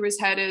that's running through his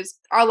head is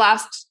our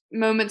last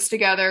moments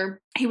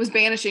together, he was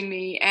banishing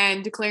me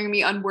and declaring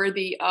me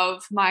unworthy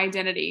of my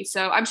identity.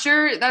 So I'm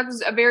sure that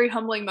was a very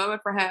humbling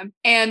moment for him.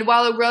 And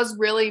while it was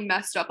really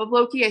messed up of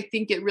Loki, I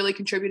think it really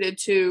contributed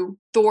to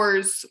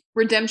Thor's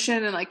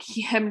redemption and like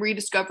him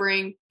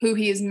rediscovering who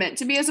he is meant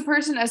to be as a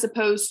person as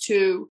opposed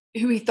to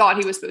who he thought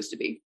he was supposed to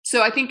be.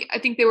 So I think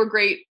they were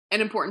great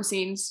and important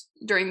scenes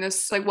during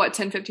this,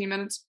 10-15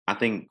 minutes. I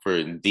think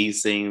for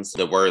these scenes,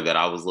 the word that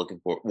I was looking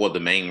for, well, the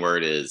main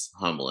word is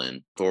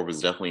humbling. Thor was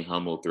definitely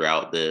humble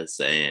throughout this,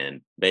 and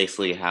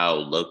basically how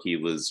Loki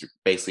was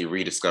basically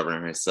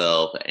rediscovering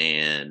himself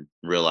and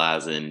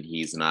realizing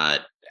he's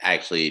not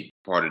actually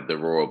part of the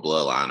royal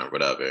bloodline or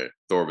whatever.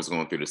 Thor was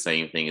going through the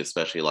same thing,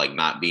 especially like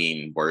not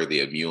being worthy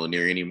of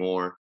Mjolnir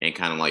anymore and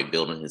kind of like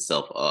building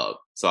himself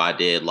up. So I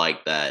did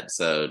like that.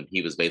 So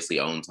he was basically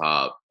on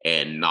top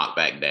and knocked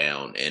back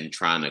down and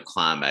trying to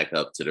climb back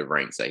up to the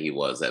ranks that he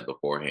was at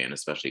beforehand,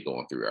 especially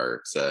going through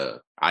Earth. So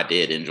I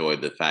did enjoy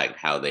the fact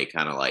how they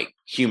kind of like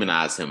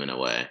humanized him in a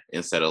way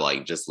instead of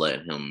like just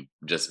letting him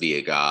just be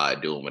a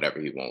god doing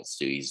whatever he wants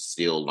to. He's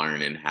still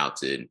learning how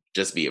to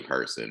just be a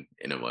person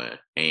in a way.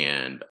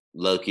 And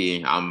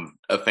Loki, I'm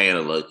a fan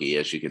of Loki,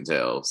 as you can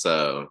tell.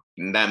 So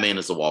that man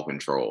is a walking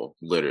troll,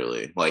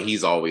 literally. Like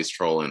he's always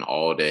trolling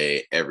all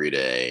day, every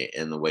day.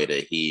 And the way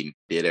that he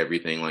did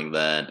everything like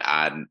that,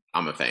 I'm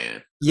a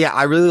fan. Yeah,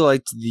 I really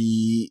liked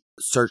the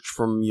search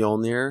from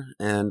Mjolnir,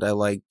 and I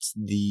liked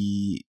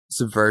the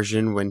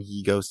subversion when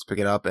he goes to pick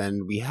it up,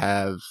 and we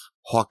have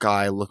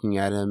Hawkeye looking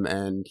at him,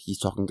 and he's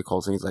talking to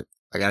Coulson. He's like,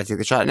 I gotta take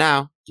the shot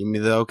now. Give me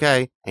the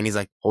okay. And he's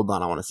like, hold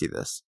on, I want to see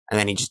this. And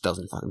then he just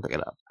doesn't fucking pick it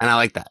up. And I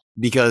like that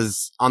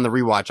because on the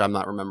rewatch, I'm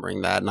not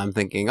remembering that. And I'm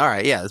thinking, all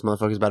right, yeah, this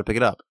motherfucker's about to pick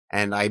it up.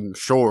 And I'm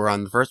sure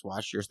on the first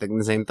watch, you're thinking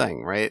the same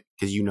thing, right?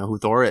 Because you know who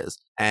Thor is.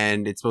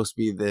 And it's supposed to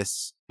be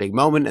this big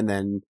moment, and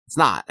then it's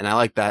not. And I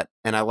like that.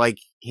 And I like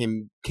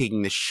him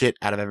kicking the shit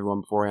out of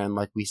everyone beforehand.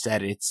 Like we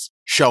said, it's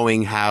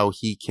showing how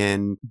he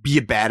can be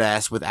a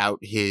badass without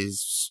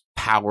his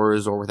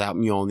powers or without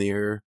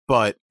Mjolnir.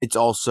 But it's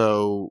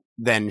also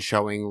then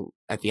showing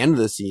at the end of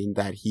the scene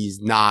that he's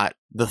not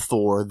the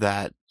Thor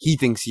that he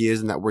thinks he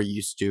is and that we're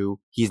used to.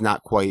 He's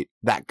not quite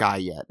that guy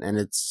yet. And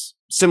it's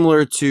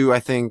similar to, I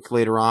think,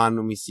 later on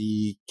when we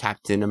see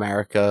Captain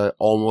America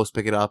almost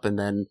pick it up and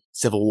then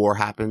Civil War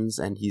happens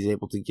and he's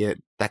able to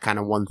get that kind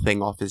of one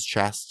thing off his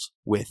chest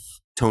with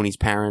Tony's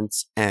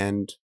parents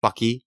and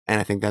Bucky. And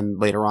I think then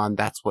later on,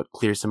 that's what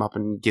clears him up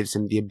and gives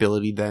him the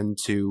ability then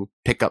to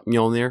pick up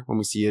Mjolnir when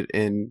we see it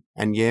in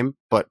Endgame.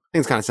 But I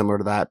think it's kind of similar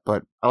to that.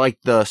 But I like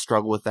the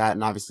struggle with that.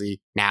 And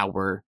obviously now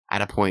we're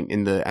at a point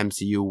in the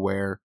MCU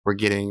where we're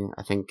getting,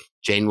 I think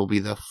Jane will be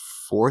the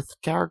fourth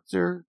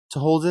character to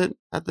hold it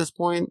at this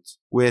point,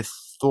 with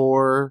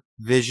Thor,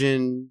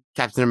 Vision,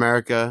 Captain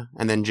America,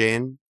 and then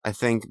Jane. I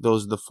think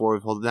those are the four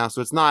we've held it now.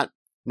 So it's not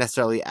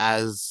necessarily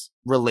as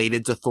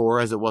related to Thor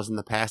as it was in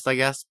the past, I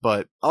guess,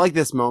 but I like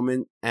this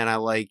moment and I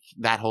like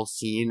that whole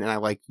scene and I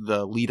like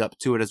the lead up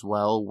to it as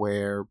well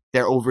where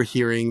they're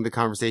overhearing the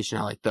conversation.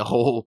 I like the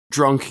whole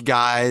drunk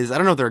guys. I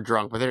don't know if they're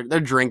drunk, but they're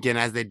drinking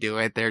as they do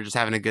it. They're just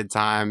having a good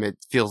time. It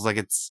feels like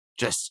it's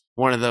just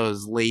one of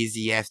those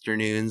lazy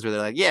afternoons where they're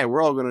like, yeah,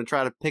 we're all going to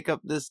try to pick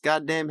up this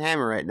goddamn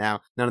hammer right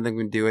now. None of them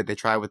can do it. They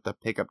try with the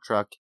pickup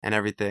truck and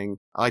everything.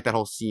 I like that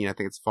whole scene. I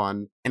think it's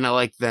fun. And I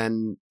like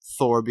then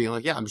Thor being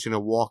like, yeah, I'm just going to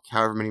walk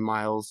however many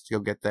miles to go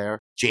get there.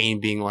 Jane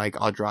being like,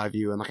 I'll drive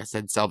you. And like I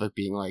said, Selvig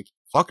being like,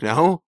 fuck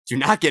no, do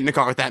not get in the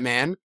car with that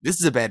man. This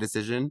is a bad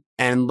decision.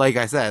 And like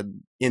I said,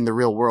 in the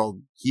real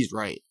world, he's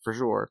right, for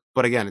sure.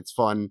 But again, it's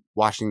fun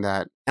watching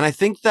that. And I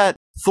think that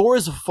Thor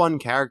is a fun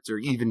character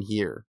even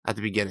here at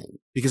the beginning,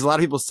 because a lot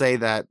of people say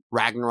that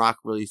Ragnarok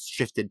really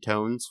shifted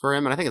tones for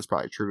him, and I think it's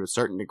probably true to a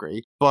certain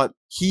degree, but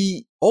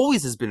he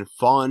always has been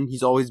fun.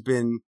 He's always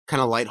been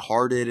kind of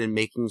lighthearted and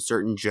making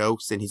certain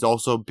jokes, and he's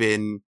also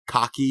been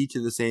cocky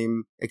to the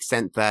same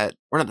extent that,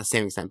 or not the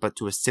same extent, but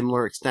to a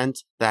similar extent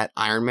that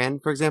Iron Man,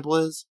 for example,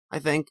 is, I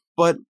think.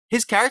 But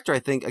his character, I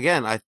think,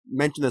 again, I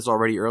mentioned this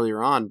already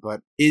earlier on,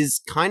 but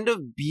is kind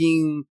of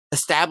being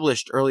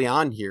established early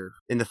on here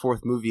in the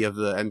fourth movie of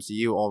the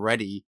MCU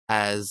already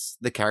as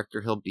the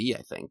character he'll be,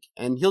 I think.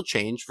 And he'll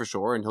change for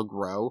sure, and he'll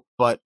grow,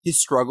 but his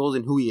struggles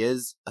and who he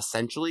is,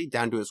 essentially,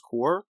 down to his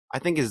core, I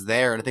think is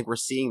there, and I think we're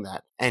seeing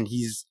that. And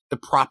he's the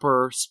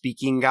proper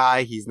speaking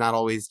guy. He's not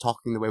always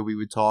talking the way we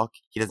would talk.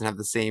 He doesn't have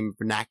the same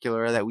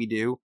vernacular that we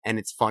do, and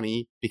it's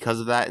funny because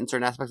of that in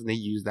certain aspects, and they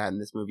use that in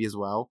this movie as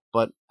well.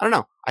 But I don't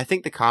know. I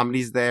think the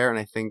comedy's there, and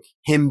I think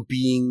him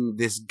being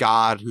this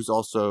god who's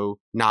also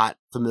not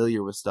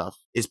familiar with stuff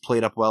is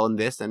played up well in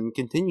this and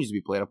continues to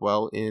be played up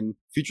well in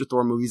future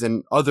Thor movies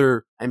and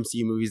other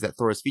MCU movies that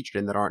Thor is featured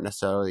in that aren't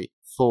necessarily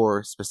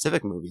Thor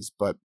specific movies.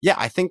 But yeah,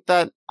 I think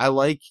that I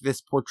like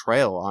this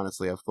portrayal,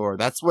 honestly, of Thor.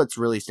 That's what's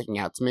really sticking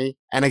out to me.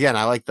 And again,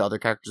 I like the other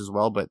characters as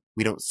well, but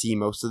we don't see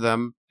most of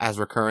them as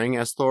recurring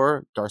as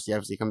Thor. Darcy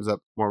obviously comes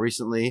up more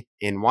recently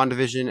in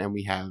WandaVision, and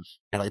we have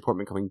Natalie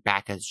Portman coming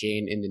back as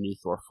Jane in the new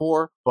Thor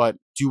 4. But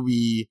do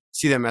we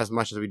see them as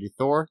much as we do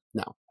Thor?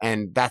 No.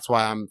 And that's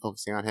why I'm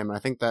focusing on him. And I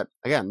think that,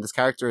 again, this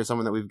character is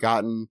someone that we've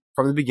gotten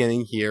from the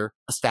beginning here,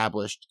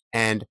 established.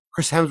 And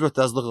Chris Hemsworth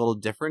does look a little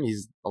different.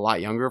 He's a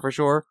lot younger for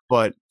sure,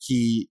 but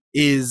he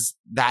is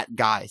that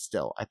guy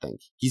still, I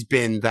think. He's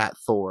been that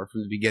Thor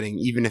from the beginning,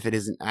 even if it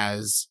isn't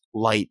as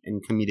light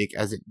and comedic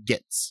as it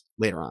gets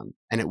later on.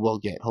 And it will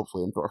get,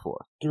 hopefully, in Thor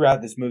 4.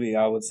 Throughout this movie,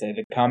 I would say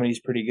the comedy's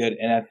pretty good.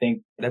 And I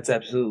think that's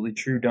absolutely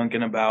true,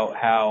 Duncan, about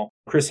how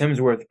Chris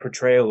Hemsworth's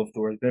portrayal of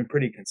Thor has been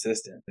pretty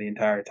consistent the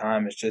entire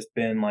time. It's just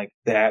been like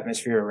the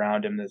atmosphere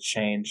around him that's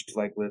changed,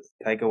 like with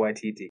Taika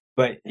Waititi.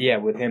 But yeah,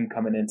 with him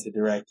coming in to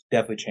direct,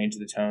 definitely changed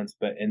the tones.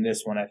 But in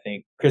this one, I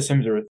think Chris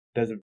Hemsworth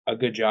does a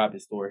good job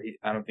as Thor.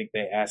 I don't think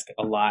they ask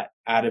a lot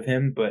out of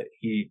him, but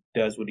he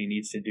does what he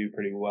needs to do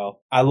pretty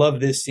well. I love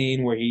this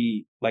scene where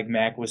he, like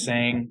Mac was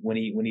saying, when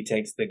he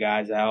takes the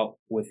guys out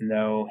with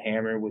no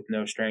hammer, with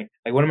no strength.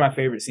 Like, one of my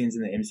favorite scenes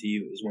in the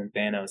MCU is when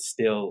Thanos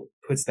still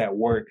puts that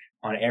work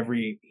on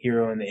every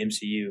hero in the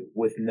MCU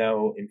with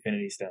no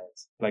Infinity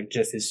Stones. Like,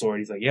 just his sword.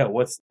 He's like, yo,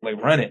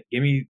 run it.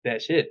 Give me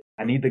that shit.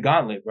 I need the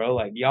gauntlet, bro.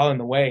 Like, y'all in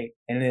the way.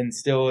 And then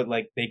still,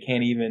 like, they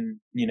can't even,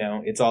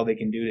 it's all they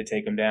can do to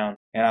take him down.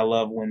 And I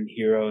love when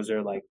heroes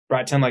are, like,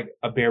 brought to, like,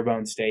 a bare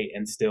bone state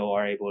and still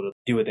are able to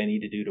do what they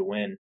need to do to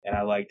win. And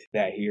I liked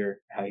that here,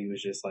 how he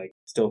was just, like,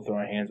 still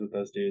throwing hands with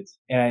those dudes.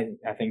 And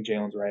I think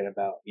Jalen's right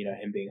about,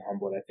 him being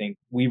humbled. I think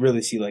we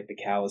really see, like, the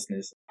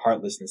callousness,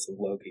 heartlessness of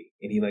Loki.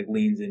 And he, like,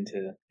 leans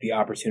into the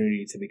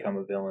opportunity to become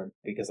a villain.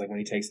 Because, like, when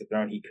he takes the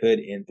throne, he could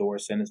end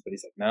Thor's sentence, but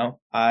he's like, no,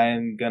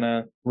 I'm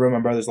gonna ruin my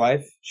brother's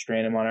life,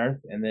 strand him on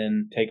Earth, and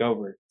then take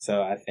over.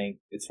 So I think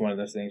it's one of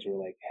those things where,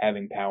 like,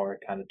 having power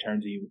kind of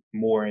turns you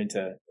more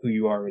into who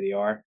you already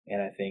are.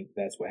 And I think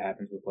that's what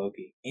happens with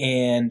Loki.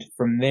 And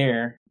from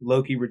there,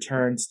 Loki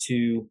returns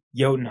to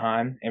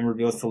Jotunheim and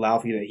reveals to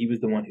Laufey that he was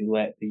the one who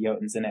let the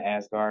Jotuns into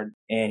Asgard.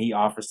 And he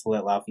offers to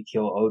let Laufey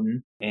kill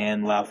Odin.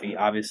 And Laufey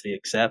obviously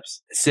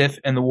accepts. Sif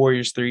and the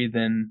Warriors 3,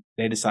 then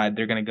they decide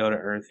they're going to go to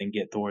Earth and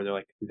get Thor. They're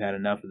like, we've had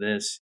enough of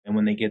this. And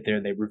when they get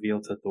there, they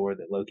reveal to Thor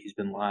that Loki's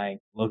been lying.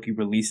 Loki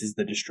releases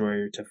the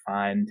Destroyer to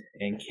find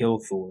and kill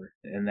Thor.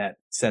 And that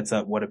sets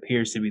up what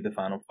appears to be the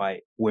final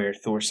fight, where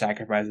Thor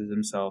sacrifices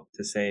himself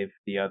to save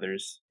the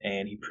others.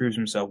 And he proves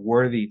himself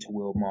worthy to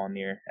wield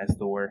Mjolnir as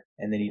Thor.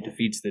 And then he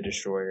defeats the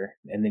Destroyer.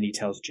 And then he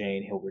tells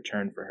Jane he'll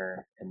return for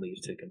her and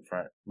leaves to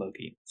confront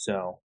Loki.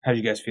 So how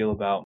did you guys feel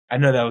about, I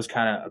know that was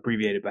kind of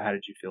abbreviated, but how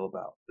did you feel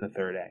about the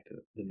third act of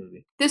the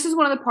movie? This is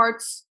one of the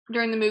parts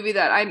during the movie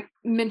that I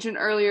mentioned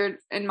earlier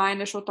in my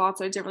initial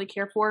thoughts I didn't really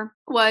care for,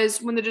 was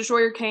when the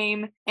Destroyer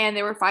came and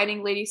they were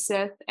fighting Lady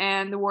Sif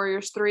and the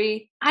Warriors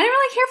 3. I didn't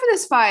really care for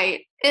this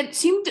fight. It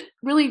seemed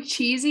really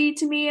cheesy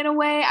to me in a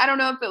way. I don't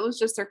know if it was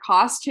just their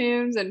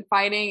costumes and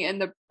fighting in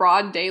the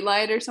broad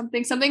daylight or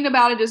something. Something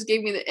about it just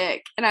gave me the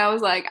ick. And I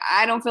was like,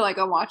 I don't feel like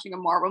I'm watching a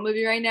Marvel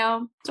movie right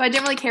now. So I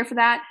didn't really care for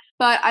that.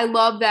 But I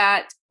love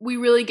that we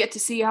really get to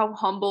see how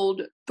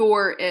humbled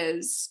Thor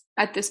is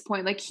at this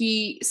point. Like,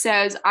 he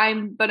says,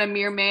 I'm but a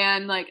mere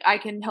man. Like, I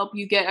can help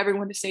you get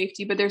everyone to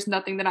safety, but there's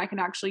nothing that I can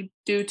actually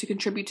do to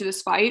contribute to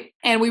this fight.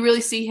 And we really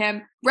see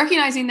him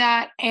recognizing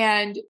that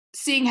and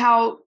seeing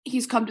how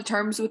he's come to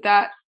terms with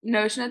that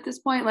notion at this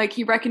point. Like,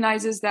 he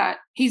recognizes that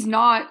he's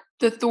not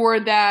the Thor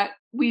that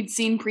we'd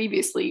seen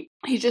previously.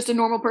 He's just a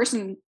normal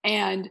person,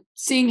 and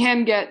seeing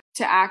him get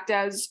to act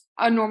as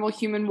a normal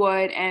human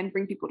would and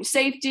bring people to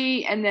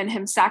safety, and then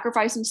him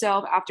sacrifice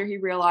himself after he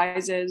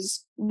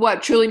realizes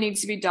what truly needs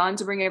to be done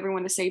to bring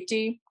everyone to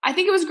safety. I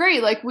think it was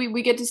great. Like,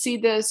 we get to see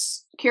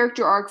this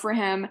character arc for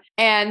him,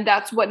 and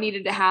that's what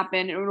needed to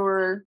happen in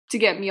order to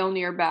get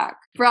Mjolnir back.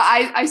 Bro,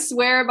 I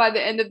swear by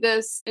the end of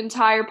this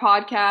entire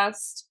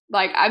podcast,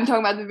 like, I'm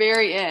talking about the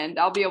very end,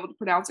 I'll be able to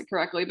pronounce it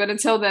correctly. But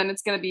until then,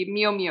 it's going to be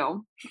Mio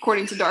Mio,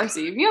 according to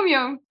Darcy. Mio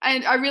Mio.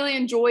 And I really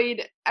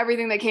enjoyed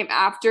everything that came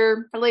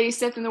after Lady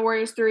Sif and the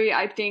Warriors 3.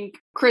 I think,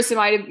 Chris,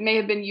 it may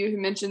have been you who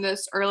mentioned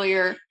this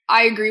earlier.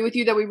 I agree with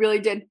you that we really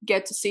did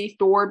get to see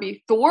Thor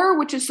be Thor,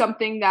 which is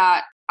something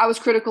that I was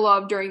critical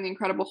of during The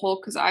Incredible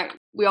Hulk, because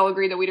we all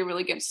agree that we didn't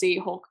really get to see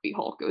Hulk be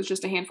Hulk. It was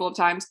just a handful of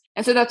times.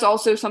 And so that's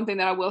also something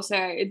that I will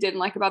say I didn't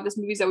like about this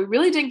movie, is that we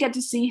really didn't get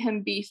to see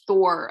him be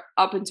Thor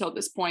up until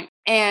this point.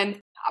 And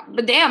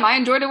But damn, I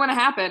enjoyed it when it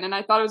happened, and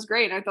I thought it was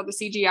great. And I thought the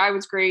CGI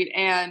was great,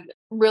 and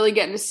really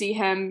getting to see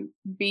him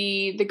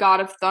be the God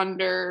of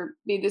Thunder,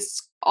 be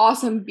this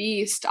awesome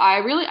beast. I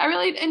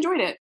really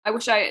enjoyed it. I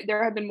wish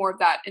there had been more of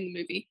that in the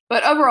movie.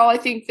 But overall, I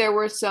think there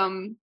were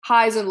some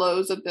highs and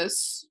lows of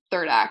this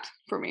third act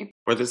for me.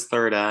 For this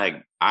third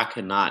act, I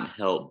could not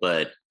help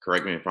but,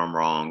 correct me if I'm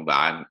wrong, but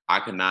I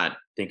could not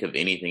think of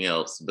anything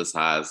else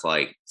besides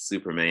like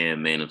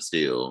Superman, Man of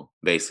Steel.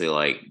 Basically,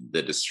 like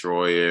the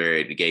Destroyer,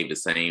 it gave the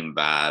same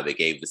vibe, it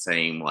gave the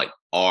same like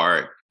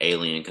art,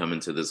 alien coming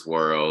to this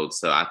world.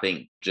 So I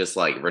think just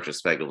like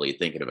retrospectively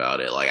thinking about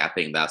it, like I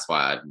think that's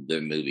why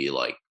the movie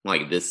like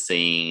this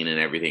scene and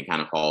everything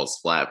kind of falls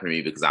flat for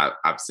me, because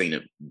I've seen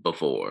it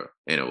before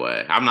in a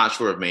way. I'm not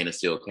sure if Man of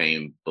Steel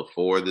came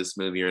before this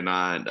movie or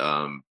not.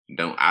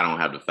 I don't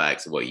have the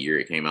facts of what year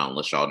it came out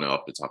unless y'all know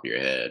off the top of your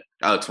head.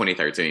 Oh,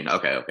 2013.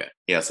 Okay.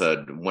 Yeah, so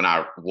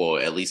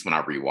at least when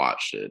I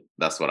rewatched it,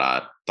 that's what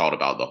I thought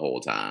about the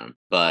whole time.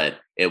 But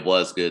it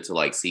was good to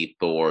like see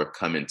Thor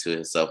come into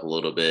himself a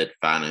little bit,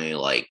 finally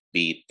like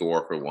be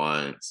Thor for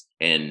once.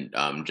 And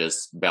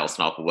just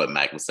bouncing off of what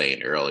Mac was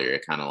saying earlier,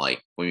 kind of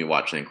like when you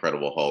watch The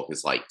Incredible Hulk,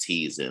 it's like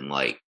teasing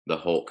like the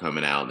Hulk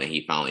coming out, and then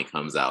he finally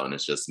comes out, and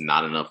it's just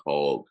not enough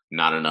Hulk,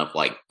 not enough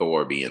like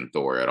Thor being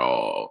Thor at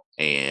all.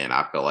 And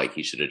I felt like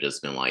he should have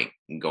just been like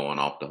going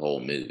off the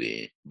whole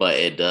movie. But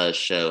it does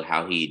show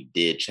how he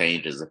did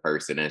change as a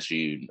person, as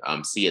you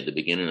see at the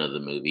beginning of the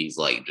movie. He's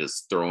like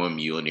just throwing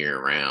Mjolnir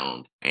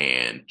around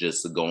and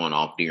just going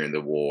off during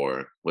the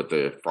war with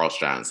the Frost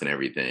Giants and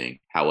everything.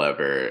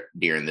 However,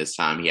 during this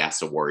time, he has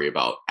to worry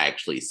about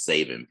actually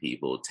saving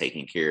people,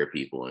 taking care of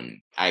people, and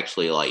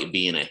actually like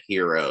being a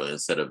hero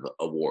instead of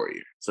a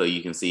warrior. So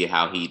you can see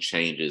how he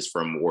changes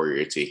from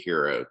warrior to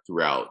hero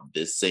throughout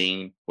this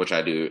scene, which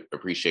I do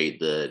appreciate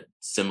the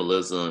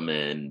symbolism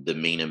and the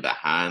meaning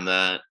behind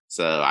that.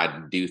 So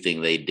I do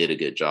think they did a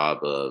good job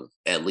of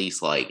at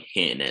least like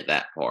hinting at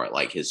that part,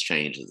 like his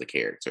change as a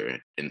character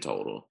in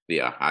total.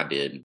 Yeah, I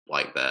did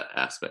like that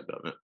aspect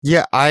of it.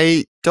 Yeah,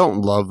 I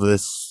don't love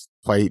this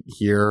fight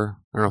here.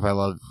 I don't know if I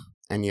love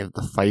any of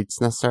the fights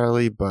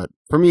necessarily, but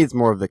for me, it's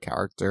more of the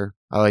character.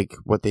 I like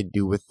what they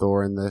do with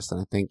Thor in this,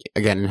 and I think,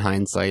 again, in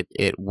hindsight,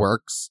 it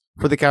works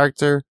for the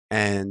character,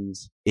 and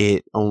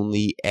it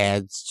only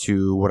adds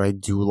to what I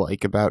do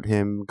like about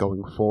him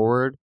going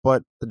forward.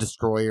 But the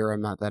Destroyer,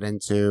 I'm not that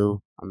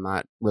into. I'm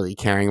not really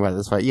caring about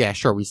this fight. Yeah,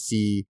 sure, we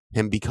see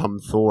him become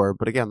Thor,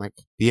 but again, like,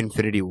 the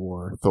Infinity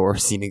War Thor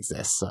scene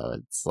exists, so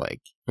it's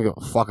like, I don't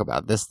give a fuck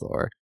about this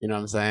Thor. You know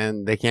what I'm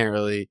saying? They can't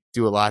really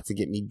do a lot to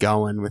get me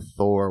going with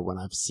Thor when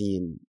I've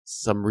seen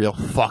some real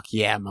fuck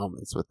yeah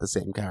moments with the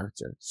same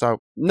character. So,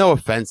 no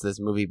offense to this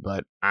movie,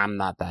 but I'm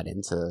not that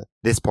into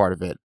this part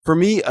of it. For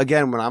me,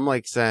 again, when I'm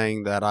like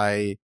saying that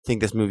I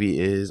think this movie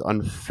is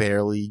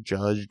unfairly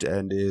judged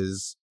and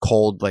is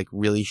called like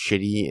really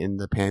shitty in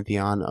the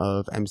pantheon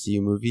of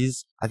MCU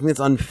movies, I think it's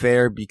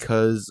unfair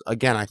because,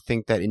 again, I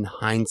think that in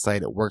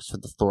hindsight it works for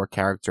the Thor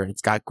character, and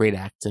it's got great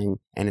acting,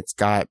 and it's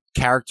got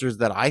characters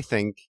that I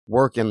think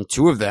work, and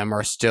two of them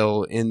are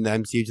still in the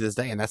MCU to this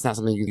day, and that's not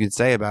something you could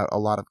say about a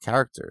lot of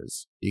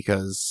characters,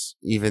 because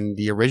even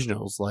the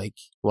originals, like,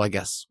 well, I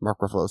guess Mark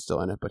Ruffalo's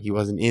still in it, but he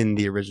wasn't in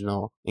the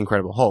original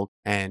Incredible Hulk,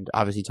 and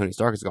obviously Tony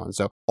Stark is gone.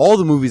 So all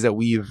the movies that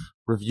we've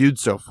reviewed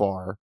so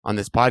far on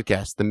this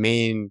podcast, the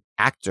main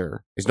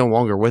actor is no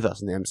longer with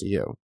us in the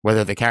MCU.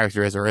 Whether the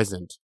character is or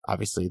isn't,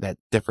 obviously that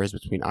differs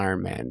between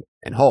Iron Man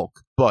and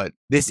Hulk. But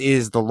this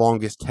is the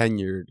longest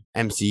tenured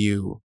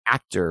MCU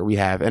actor we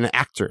have, and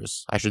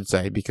actors, I should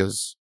say,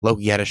 because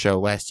Loki had a show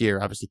last year.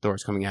 Obviously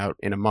Thor's coming out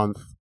in a month.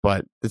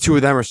 But the two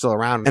of them are still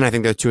around, and I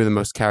think they're two of the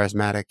most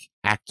charismatic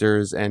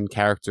actors and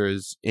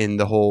characters in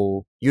the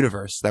whole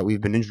universe that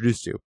we've been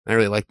introduced to. I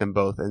really like them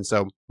both, and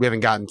so we haven't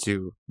gotten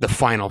to the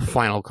final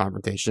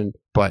confrontation,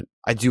 but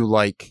I do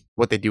like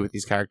what they do with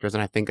these characters,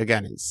 and I think,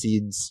 again, it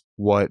seeds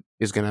what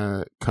is going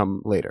to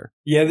come later.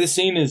 Yeah, this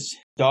scene is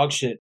dog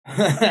shit.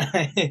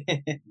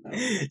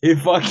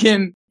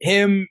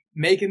 Him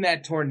making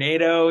that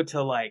tornado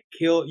to like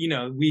kill,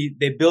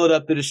 they build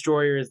up the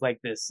Destroyer as like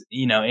this,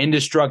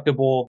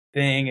 indestructible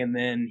thing, and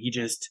then he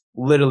just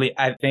literally,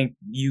 I think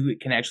you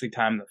can actually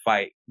time the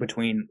fight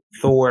between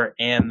Thor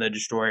and the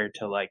Destroyer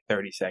to like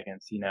 30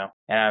 seconds, and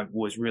I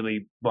was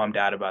really bummed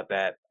out about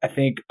that. I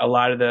think a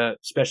lot of the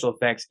special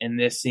effects in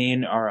this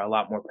scene are a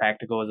lot more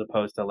practical as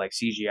opposed to like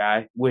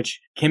CGI, which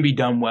can be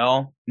done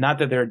well. Not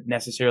that they're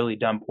necessarily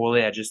done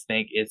poorly. I just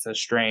think it's a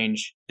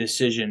strange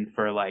decision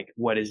for like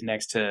what is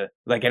next to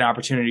like an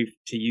opportunity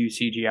to use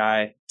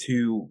CGI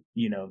to,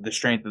 the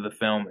strength of the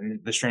film and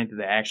the strength of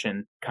the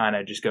action kind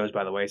of just goes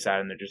by the wayside,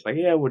 and they're just like,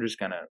 yeah, we're just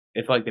gonna,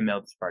 it felt like they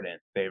mailed this part in.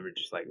 They were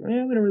just like,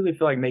 yeah, we don't really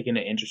feel like making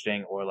it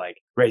interesting or like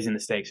raising the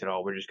stakes at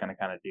all. We're just gonna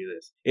kind of do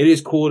this. It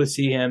is cool to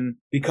see him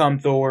become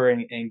Thor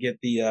and get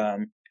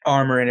the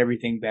armor and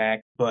everything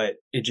back, but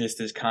it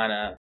just is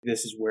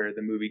this is where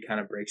the movie kind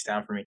of breaks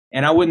down for me.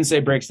 And I wouldn't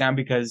say breaks down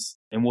because,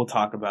 and we'll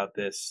talk about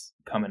this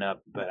coming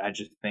up, but I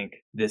just think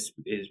this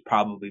is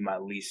probably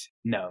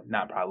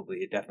not probably,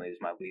 it definitely is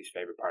my least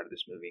favorite part of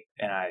this movie.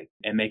 And I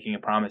am making a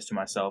promise to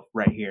myself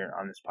right here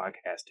on this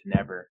podcast to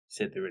never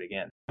sit through it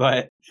again.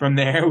 But from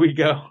there we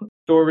go.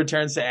 Thor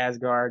returns to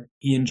Asgard.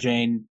 He and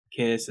Jane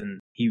kiss and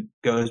he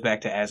goes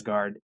back to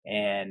Asgard,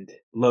 and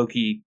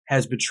Loki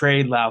has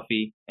betrayed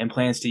Laufey and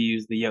plans to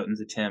use the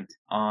Jotun's attempt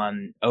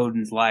on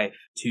Odin's life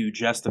to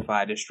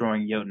justify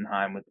destroying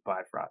Jotunheim with the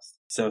Bifrost.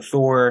 So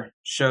Thor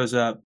shows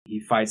up, he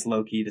fights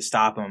Loki to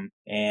stop him,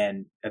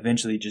 and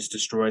eventually just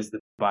destroys the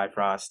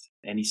Bifrost,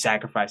 and he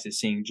sacrifices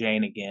seeing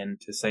Jane again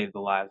to save the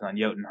lives on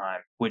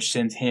Jotunheim, which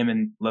sends him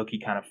and Loki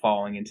kind of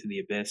falling into the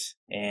abyss,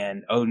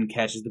 and Odin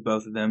catches the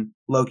both of them.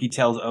 Loki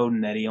tells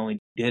Odin that he only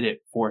did it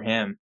for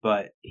him,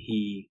 but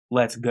he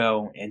lets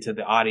go, and to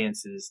the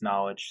audience's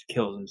knowledge,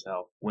 kills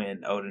himself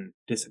when Odin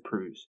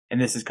disapproves. And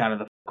this is kind of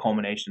the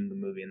culmination of the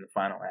movie in the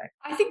final act.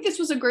 I think this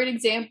was a great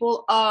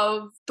example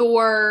of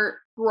Thor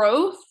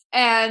growth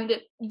and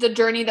the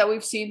journey that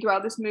we've seen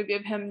throughout this movie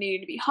of him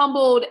needing to be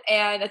humbled.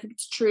 And I think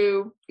it's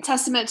true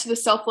testament to the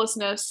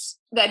selflessness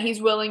that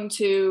he's willing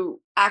to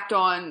act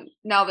on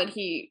now that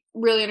he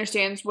really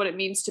understands what it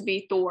means to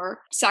be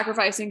Thor,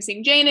 sacrificing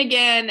seeing Jane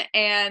again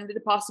and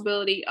the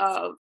possibility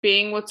of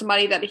being with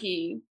somebody that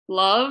he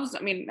loves. I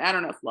mean, I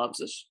don't know if loves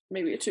is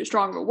maybe a too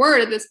strong of a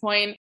word at this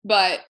point,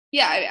 but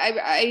yeah,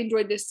 I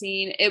enjoyed this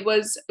scene. It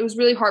was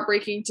really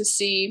heartbreaking to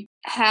see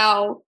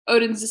how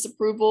Odin's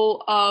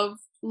disapproval of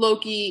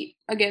Loki,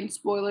 again,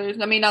 spoilers,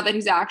 I mean, not that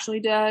he's actually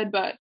dead,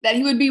 but that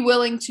he would be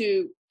willing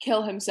to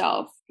kill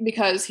himself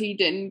because he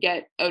didn't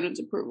get Odin's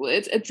approval.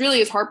 It really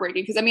is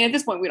heartbreaking because, I mean, at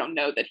this point, we don't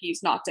know that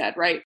he's not dead,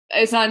 right?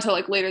 It's not until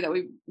like later that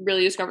we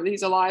really discover that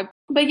he's alive.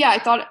 But yeah, I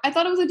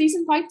thought it was a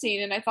decent fight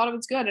scene and I thought it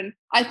was good. And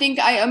I think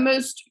I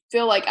almost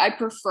feel like I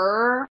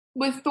prefer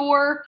with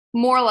Thor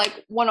more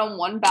like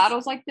one-on-one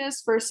battles like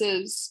this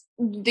versus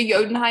the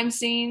Jotunheim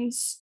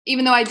scenes.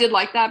 Even though I did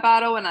like that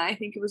battle and I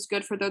think it was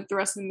good for the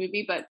rest of the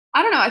movie, but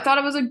I don't know. I thought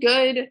it was a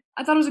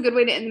good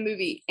way to end the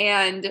movie,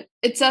 and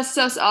it sets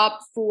us up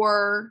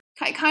for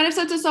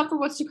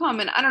what's to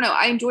come. And I don't know.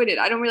 I enjoyed it.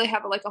 I don't really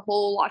have like a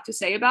whole lot to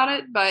say about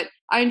it, but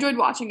I enjoyed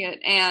watching it,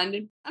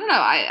 and I don't know.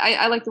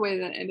 I like the way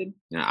that it ended.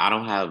 Yeah, I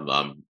don't have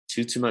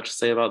too much to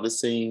say about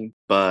this scene,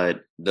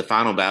 but the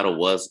final battle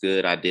was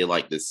good. I did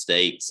like the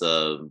stakes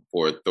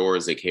for Thor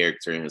as a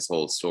character and his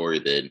whole story,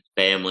 the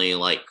family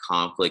like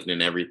conflict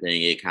and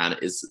everything. It kind of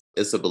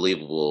it's a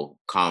believable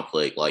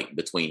conflict like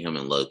between him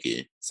and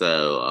Loki.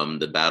 So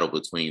the battle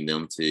between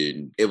them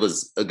two, it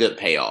was a good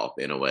payoff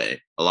in a way.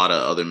 A lot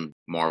of other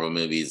Marvel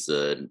movies,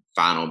 the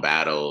final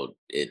battle,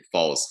 it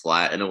falls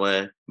flat in a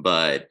way,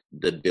 but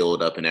the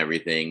build up and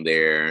everything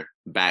there,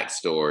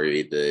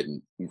 backstory, the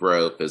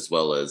growth, as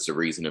well as the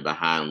reasoning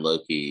behind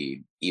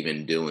Loki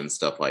even doing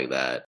stuff like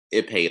that,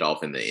 it paid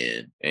off in the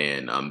end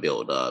and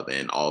build up.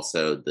 And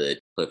also the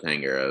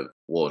cliffhanger of,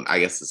 well, I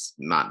guess it's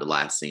not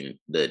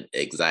the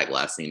exact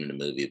last scene in the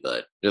movie,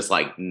 but just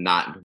like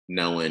not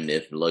knowing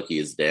if Loki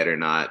is dead or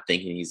not,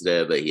 thinking he's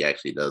dead, but he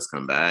actually does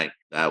come back.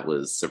 That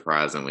was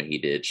surprising when he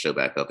did show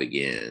back up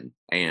again.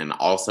 And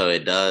also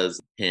it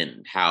does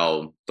hint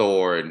how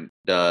Thor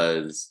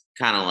does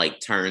kind of like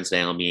turns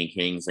down being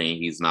king, saying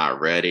he's not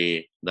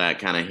ready. That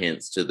kind of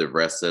hints to the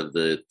rest of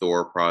the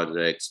Thor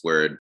projects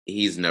where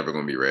he's never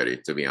going to be ready,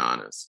 to be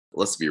honest.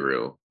 Let's be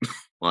real.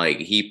 Like,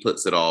 he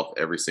puts it off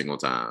every single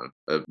time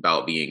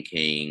about being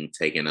king,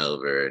 taking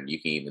over. And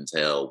you can even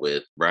tell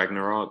with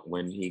Ragnarok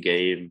when he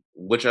gave,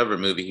 whichever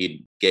movie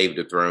he gave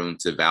the throne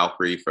to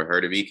Valkyrie for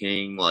her to be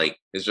king. Like,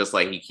 it's just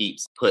like he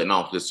keeps putting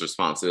off this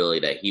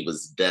responsibility that he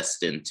was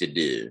destined to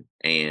do.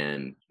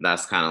 And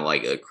that's kind of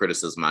like a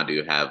criticism I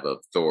do have of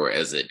Thor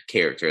as a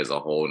character as a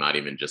whole, not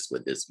even just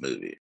with this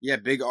movie. Yeah,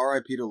 big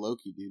RIP to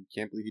Loki, dude.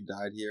 Can't believe he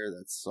died here.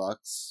 That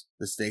sucks.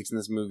 The stakes in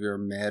this movie are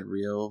mad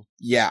real.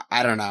 Yeah,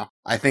 I don't know.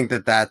 I think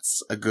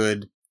that's a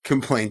good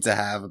complaint to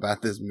have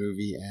about this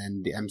movie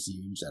and the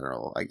MCU in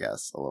general, I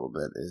guess, a little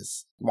bit,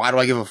 is why do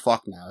I give a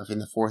fuck now if in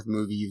the fourth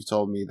movie you've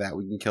told me that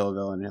we can kill a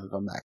villain and he'll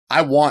come back?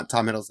 I want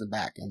Tom Hiddleston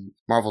back, and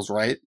Marvel's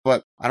right,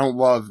 but I don't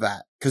love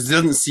that because it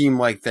doesn't seem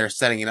like they're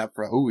setting it up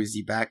for, oh, is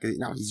he back?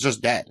 No, he's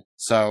just dead.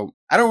 So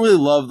I don't really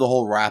love the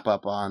whole wrap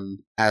up on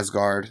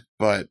Asgard,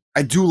 but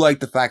I do like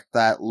the fact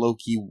that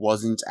Loki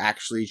wasn't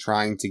actually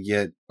trying to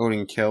get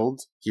Odin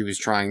killed. He was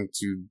trying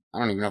to, I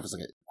don't even know if it's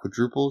like a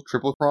quadruple,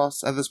 triple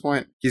cross at this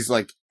point. He's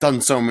like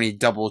done so many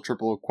double,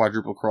 triple,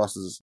 quadruple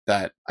crosses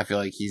that I feel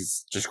like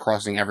he's just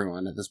crossing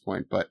everyone at this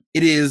point. But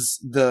it is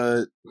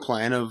the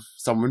plan of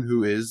someone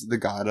who is the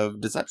god of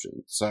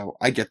deception. So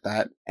I get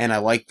that, and I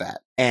like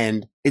that.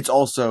 And it's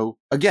also,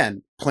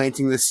 again,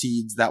 planting the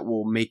seeds that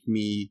will make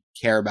me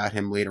care about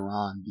him later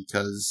on,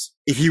 because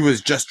if he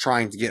was just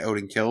trying to get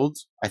Odin killed,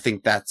 I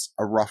think that's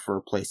a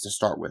rougher place to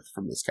start with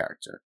from this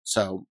character.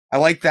 So I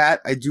like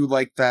that. I do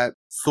like that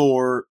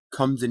Thor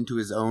comes into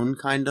his own,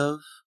 kind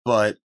of,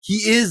 but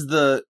he is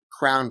the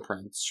crown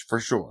prince for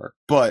sure,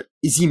 but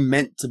is he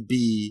meant to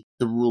be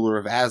the ruler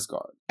of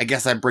Asgard? I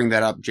guess I bring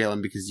that up,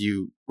 Jalen, because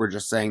you were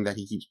just saying that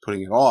he keeps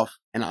putting it off.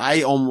 And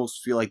I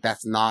almost feel like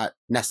that's not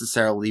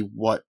necessarily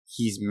what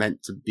he's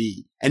meant to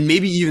be. And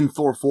maybe even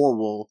Thor 4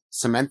 will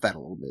cement that a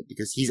little bit,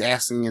 because he's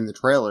asking in the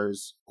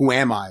trailers, who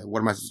am I? What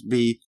am I supposed to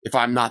be? If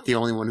I'm not the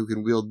only one who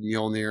can wield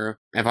Mjolnir,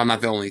 and if I'm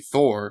not the only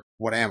Thor,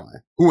 what am I?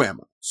 Who am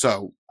I?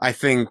 So I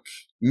think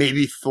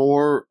maybe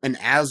Thor and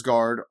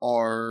Asgard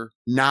are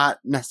not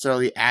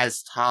necessarily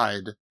as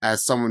tied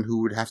as someone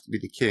who would have to be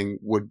the king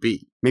would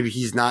be. Maybe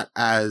he's not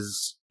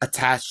as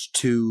attached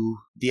to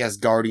the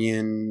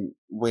Asgardian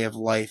way of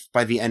life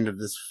by the end of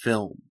this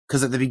film.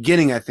 Because at the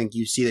beginning, I think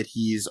you see that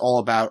he's all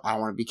about, I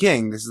want to be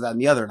king, this is that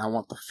and the other, and I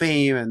want the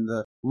fame and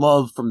the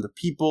love from the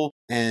people.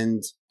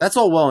 And that's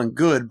all well and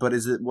good, but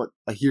is it what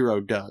a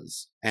hero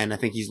does? And I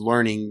think he's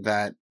learning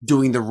that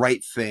doing the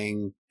right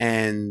thing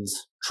and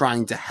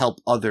trying to help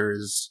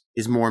others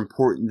is more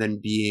important than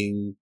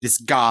being this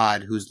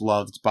god who's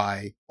loved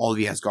by all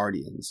the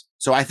Asgardians.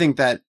 So I think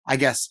that, I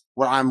guess,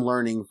 what I'm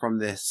learning from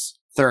this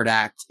third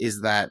act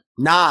is that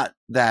not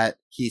that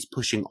he's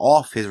pushing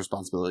off his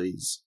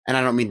responsibilities. And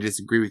I don't mean to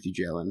disagree with you,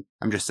 Jalen.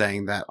 I'm just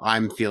saying that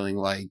I'm feeling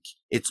like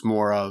it's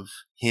more of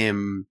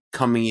him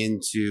coming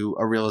into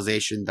a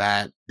realization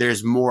that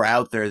there's more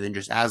out there than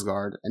just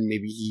Asgard, and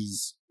maybe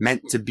he's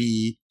meant to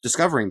be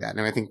discovering that.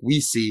 And I think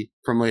we see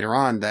from later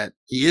on that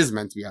he is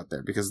meant to be out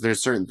there, because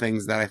there's certain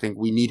things that I think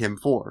we need him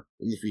for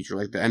in the future.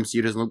 Like the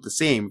MCU doesn't look the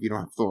same if you don't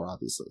have Thor,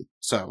 obviously.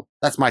 So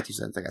that's my 2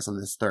 cents, I guess, on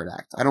this third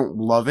act. I don't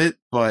love it,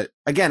 but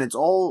again, it's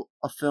all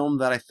a film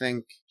that I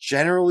think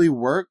generally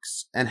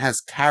works and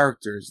has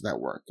characters that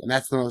work. And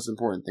that's the most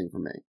important thing for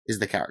me, is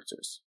the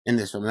characters in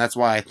this film. And that's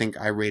why I think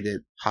I rate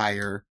it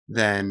higher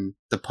than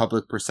the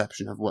public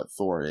perception of what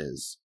Thor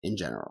is in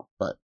general.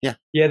 But yeah.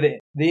 Yeah,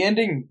 the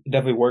ending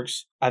definitely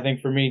works, I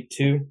think, for me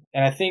too.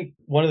 And I think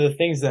one of the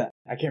things that,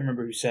 I can't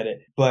remember who said it,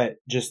 but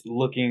just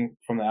looking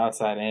from the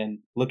outside in,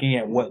 looking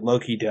at what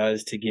Loki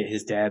does to get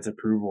his dad's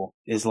approval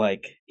is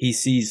like, he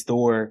sees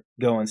Thor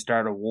go and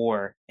start a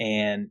war,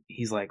 and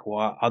he's like,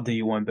 well, I'll do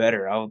you one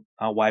better. I'll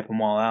wipe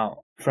them all out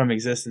from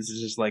existence.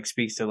 It just like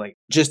speaks to like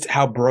just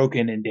how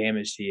broken and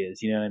damaged he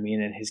is, you know what I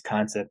mean? And his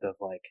concept of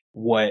like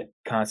what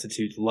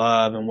constitutes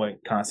love and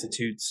what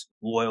constitutes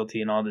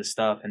loyalty and all this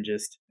stuff, and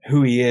just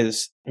who he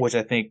is, which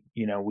I think,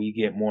 you know, we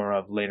get more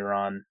of later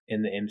on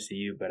in the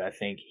MCU, but I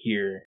think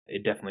here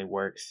it definitely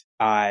works.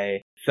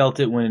 I felt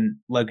it when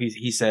Loki,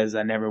 he says,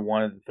 I never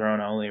wanted the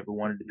throne, I only ever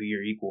wanted to be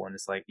your equal. And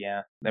it's like,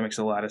 yeah, that makes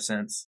a lot of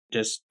sense.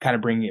 Just kind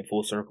of bringing it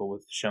full circle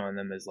with showing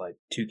them as like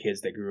two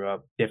kids that grew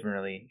up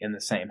differently in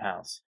the same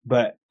house.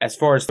 But as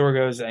far as Thor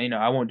goes, you know,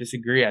 I won't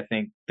disagree. I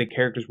think the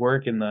characters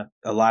work and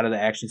a lot of the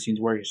action scenes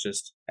work. It's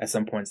just at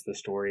some points the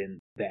story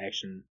and the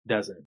action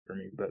doesn't for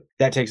me. But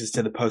that takes us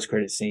to the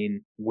post-credit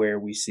scene where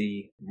we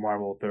see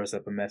Marvel throws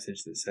up a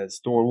message that says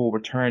Thor will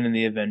return in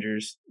the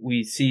Avengers.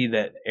 We see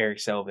that Eric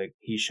Selvig,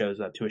 he shows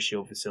up to a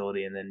SHIELD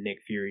facility, and then Nick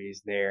Fury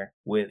is there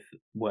with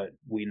what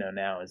we know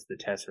now as the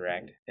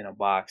Tesseract in a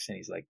box, and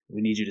he's like,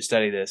 we need you to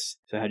study this.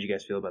 So how'd you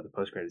guys feel about the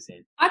post-credit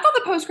scene? I thought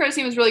the post-credit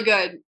scene was really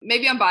good.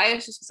 Maybe I'm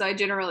biased just because I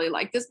generally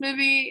like this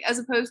movie as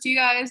opposed to you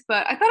guys,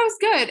 but I thought it was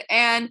good.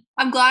 And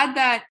I'm glad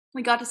that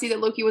we got to see that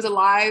Loki was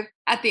alive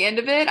at the end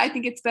of it. I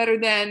think it's better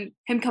than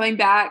him coming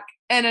back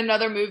in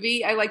another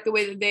movie. I like the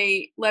way that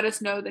they let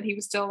us know that he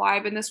was still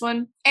alive in this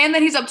one, and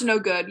that he's up to no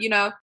good. You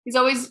know, he's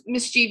always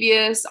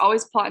mischievous,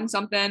 always plotting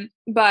something.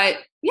 But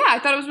yeah, I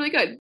thought it was really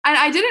good. And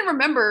I didn't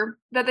remember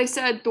that they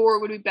said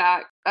Thor would be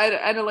back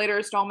at a later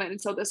installment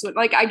until this one.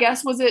 Like, I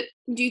guess,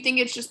 do you think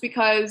it's just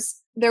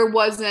because there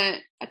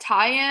wasn't a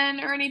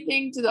tie-in or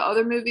anything to the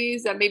other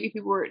movies that maybe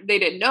they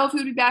didn't know if he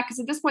would be back? Because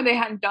at this point they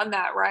hadn't done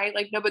that, right?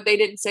 Like, no, but they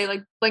didn't say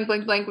like blank,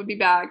 blank, blank would be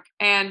back.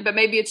 But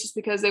maybe it's just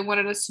because they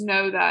wanted us to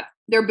know that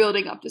they're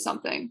building up to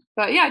something.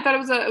 But yeah, I thought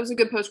it was a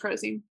good post-credit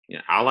scene.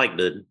 Yeah, I like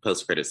the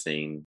post-credit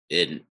scene.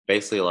 It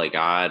basically, like,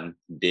 I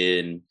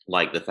did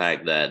like the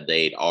fact that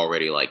they'd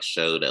already like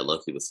showed that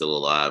Loki was still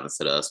alive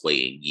instead of us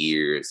waiting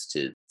years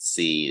to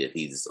see if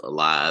he's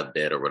alive,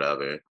 dead, or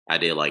whatever. I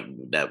did like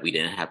that we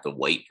didn't have to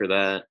wait for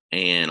that.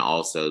 And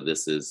also,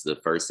 this is the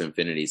first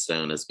Infinity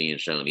Stone that's being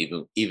shown,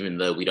 even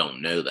though we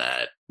don't know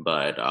that.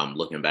 But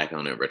looking back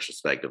on it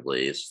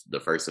retrospectively, it's the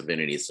first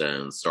Infinity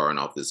Stone starting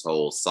off this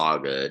whole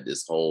saga,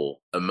 this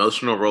whole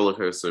emotional roller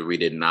coaster we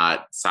did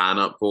not sign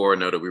up for,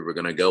 know that we were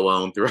going to go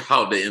on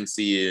throughout the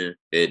MCU.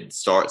 It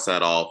starts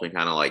that off and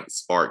kind of like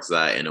sparks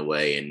that in a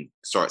way and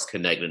starts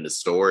connecting the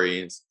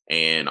stories.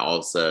 And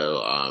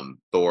also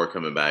Thor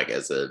coming back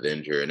as an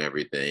Avenger and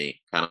everything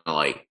kind of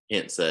like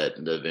hints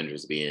at the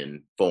Avengers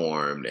being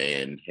formed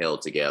and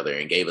held together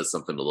and gave us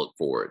something to look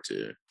forward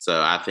to. So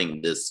I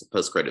think this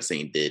post-credit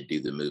scene did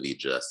do the movie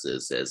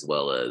justice, as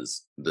well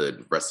as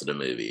the rest of the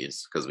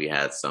movies because we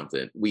had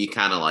something. We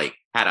kind of like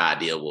had an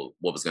idea what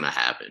was going to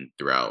happen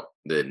throughout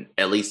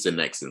at least the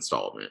next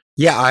installment.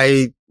 Yeah,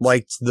 I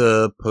liked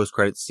the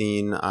post-credit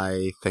scene.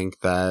 I think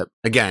that,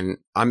 again,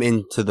 I'm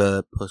into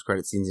the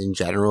post-credit scenes in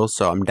general,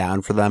 so I'm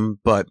down for them.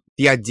 But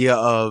the idea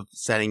of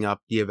setting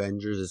up the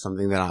Avengers is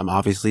something that I'm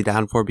obviously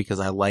down for because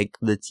I like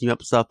the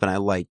team-up stuff and I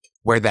like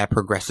where that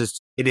progresses.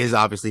 It is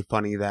obviously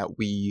funny that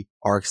we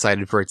are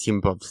excited for a team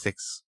of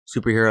 6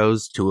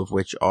 superheroes, 2 of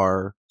which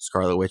are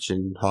Scarlet Witch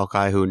and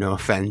Hawkeye, who, no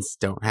offense,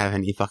 don't have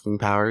any fucking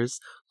powers.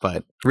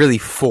 But really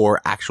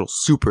 4 actual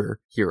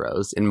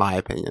superheroes, in my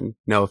opinion.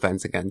 No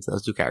offense against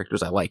those 2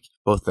 characters. I like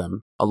both of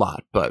them a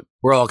lot, but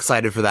we're all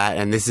excited for that.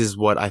 And this is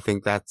what I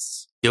think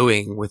that's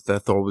doing with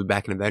the Thor will be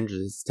back in Avengers.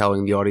 It's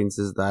telling the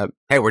audiences that,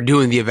 hey, we're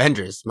doing the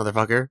Avengers,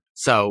 motherfucker.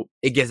 So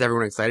it gets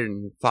everyone excited.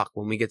 And fuck,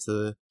 when we get to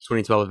the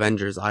 2012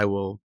 Avengers, I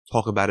will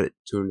talk about it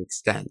to an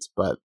extent.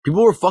 But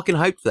people were fucking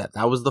hyped for that.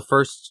 That was the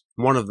first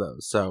one of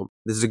those. So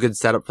this is a good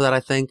setup for that, I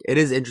think. It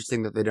is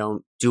interesting that they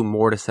don't do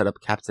more to set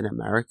up Captain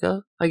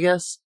America, I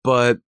guess.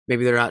 But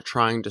maybe they're not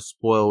trying to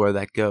spoil where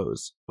that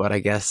goes. But I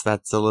guess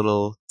that's a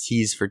little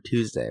tease for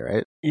Tuesday,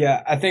 right?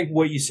 Yeah, I think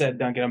what you said,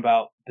 Duncan,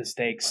 about the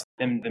stakes,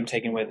 them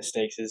taking away the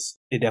stakes,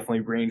 it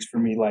definitely rings for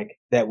me like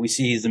that we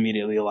see he's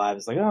immediately alive.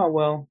 It's like, oh,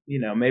 well,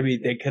 maybe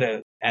they could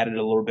have added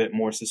a little bit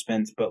more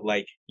suspense. But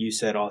like you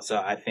said also,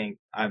 I think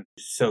I'm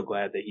so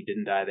glad that he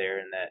didn't die there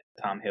and that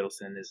Tom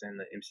Hiddleston is in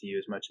the MCU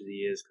as much as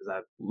he is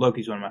because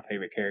Loki's one of my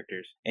favorite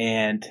characters.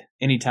 And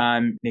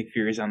anytime Nick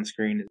Fury's on the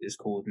screen is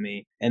cool with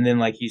me. And then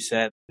like you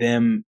said,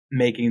 them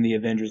making the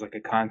Avengers like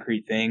a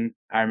concrete thing.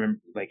 I remember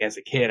like as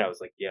a kid, I was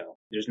like, yo,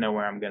 there's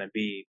nowhere I'm going to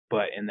be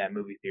but in that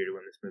movie theater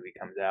when this movie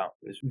comes out.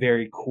 It was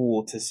very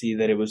cool to see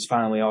that it was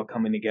finally all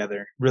coming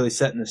together, really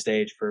setting the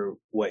stage for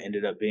what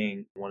ended up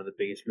being one of the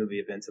biggest movie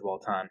events of all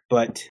time.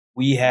 But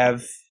we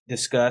have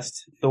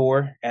discussed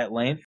Thor at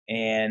length,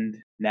 and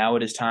now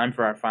it is time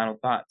for our final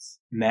thoughts.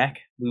 Mac,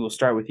 we will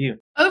start with you.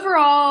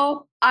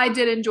 Overall, I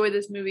did enjoy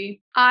this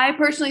movie. I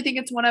personally think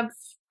it's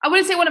I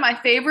wouldn't say one of my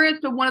favorites,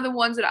 but one of the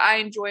ones that I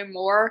enjoy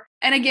more.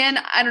 And again,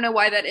 I don't know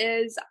why that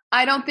is.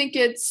 I don't think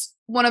it's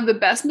one of the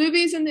best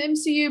movies in the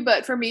MCU,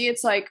 but for me,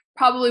 it's like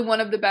probably one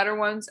of the better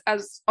ones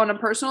as on a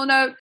personal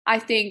note. I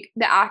think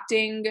the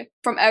acting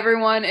from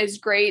everyone is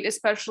great,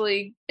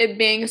 especially it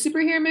being a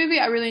superhero movie.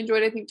 I really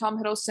enjoyed it. I think Tom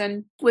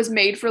Hiddleston was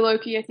made for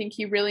Loki. I think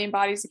he really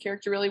embodies the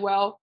character really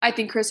well. I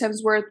think Chris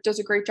Hemsworth does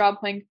a great job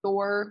playing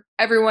Thor.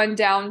 Everyone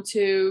down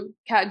to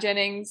Kat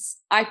Jennings.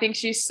 I think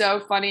she's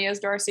so funny as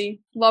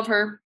Darcy. Love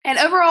her. And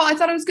overall, I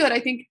thought it was good. I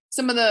think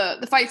some of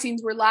the fight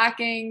scenes were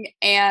lacking,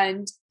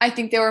 and I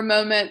think there were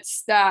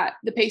moments that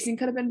the pacing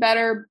could have been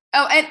better.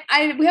 Oh,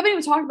 and we haven't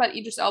even talked about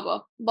Idris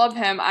Elba. Love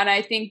him, and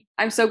I think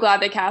I'm so glad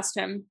they cast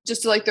him.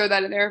 Just to like throw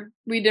that in there.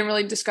 We didn't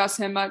really discuss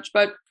him much,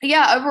 but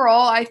yeah,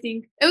 overall, I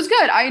think it was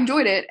good. I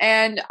enjoyed it,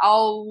 and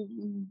I'll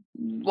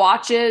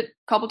watch it a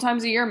couple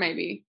times a year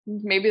maybe.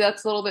 Maybe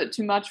that's a little bit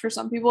too much for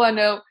some people. I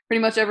know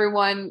pretty much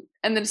everyone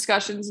in the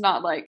discussion's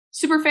not like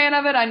super fan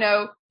of it. I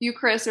know you,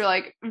 Chris, are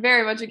like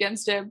very much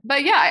against it.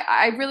 But yeah,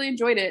 I really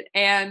enjoyed it,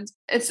 and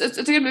it's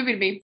a good movie to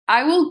me.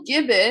 I will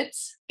give it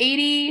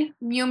 80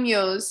 Mew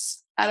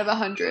Mews out of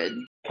 100.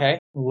 Okay,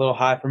 a little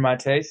high for my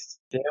taste.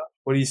 Dale,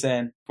 what are you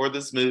saying? For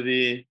this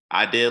movie,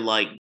 I did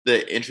like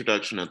the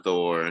introduction of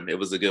Thor. It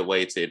was a good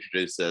way to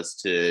introduce us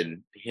to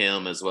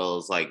him as well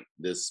as like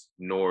this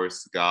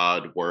Norse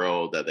god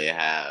world that they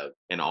have,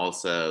 and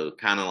also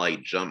kind of like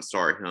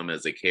jumpstart him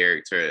as a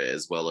character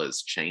as well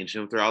as change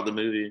him throughout the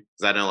movie.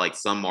 Because I know like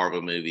some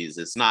Marvel movies,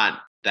 it's not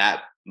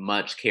that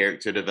much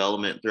character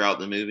development throughout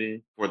the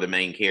movie for the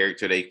main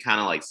character. They kind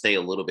of like stay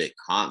a little bit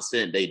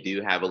constant. They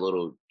do have a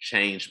little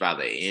change by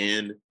the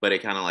end, but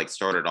it kind of like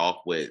started off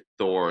with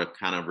Thor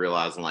kind of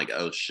realizing like,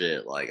 oh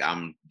shit, like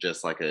I'm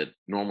just like a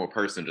normal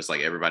person, just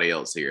like everybody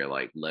else here.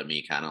 Like, let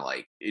me kind of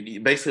like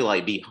basically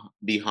like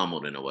be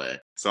humbled in a way.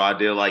 So I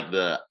did like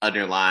the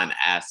underlying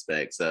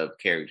aspects of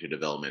character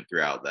development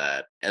throughout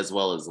that, as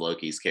well as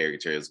Loki's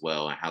character as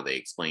well and how they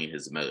explain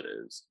his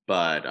motives.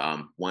 But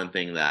one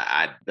thing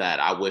that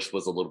I wish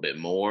was a little bit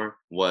more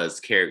was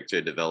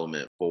character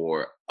development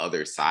for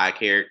other side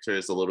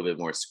characters, a little bit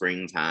more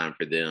screen time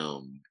for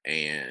them.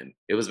 And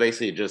it was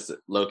basically just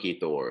Loki,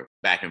 Thor,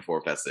 back and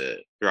forth. That's it.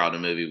 Throughout the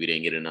movie, we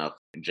didn't get enough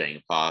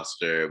Jane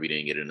Foster. We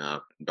didn't get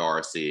enough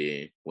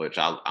Darcy, which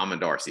I'm a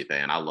Darcy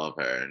fan. I love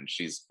her, and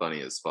she's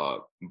funny as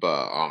fuck.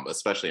 But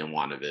especially in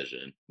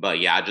WandaVision. But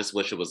yeah, I just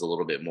wish it was a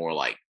little bit more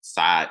like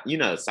side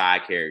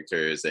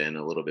characters and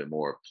a little bit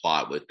more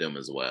plot with them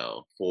as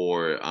well.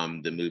 For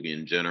the movie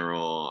in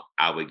general,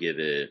 I would give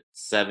it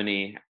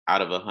 70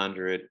 out of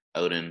 100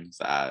 Odin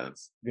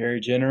size. Very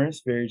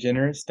generous, very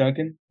generous.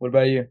 Duncan, what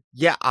about you?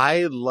 Yeah,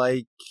 I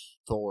like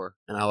Thor,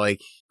 and I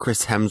like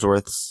Chris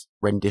Hemsworth's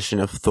rendition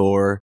of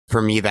Thor.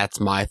 For me, that's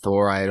my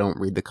Thor. I don't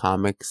read the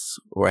comics,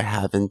 or I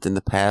haven't in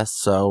the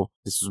past, so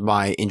this was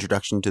my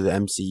introduction to the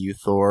MCU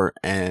Thor,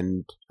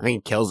 and I think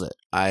it kills it.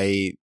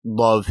 I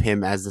love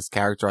him as this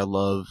character. I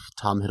love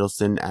Tom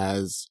Hiddleston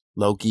as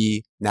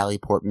Loki. Natalie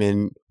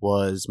Portman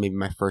was maybe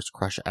my first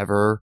crush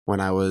ever when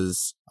I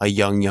was a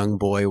young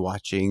boy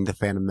watching The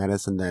Phantom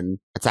Menace and then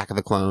Attack of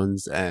the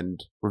Clones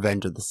and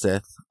Revenge of the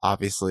Sith.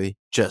 Obviously,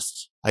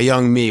 just a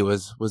young me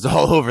was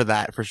all over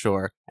that for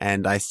sure.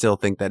 And I still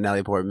think that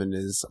Natalie Portman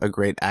is a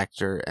great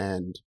actor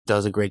and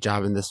does a great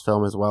job in this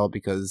film as well,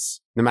 because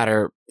no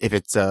matter if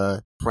it's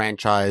a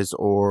franchise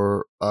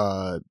or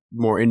a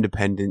more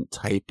independent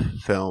type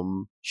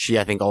film, she,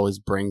 I think, always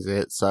brings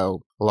it.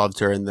 So loved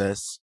her in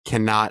this.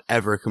 Cannot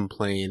ever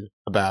complain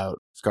about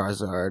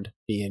Skarsgård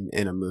being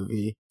in a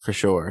movie for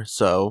sure.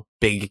 So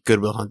big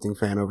Good Will Hunting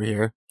fan over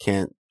here.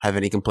 Can't have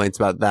any complaints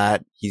about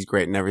that. He's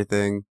great in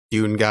everything.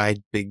 Dune guy,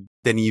 big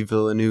Denis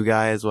Villeneuve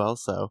guy as well.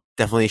 So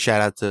definitely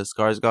shout out to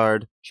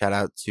Skarsgård. Shout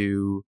out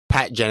to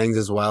Pat Jennings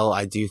as well.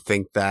 I do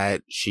think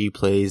that she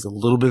plays a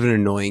little bit of an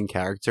annoying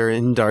character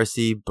in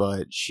Darcy,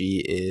 but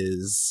she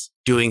is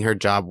doing her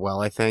job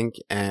well, I think,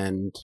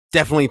 and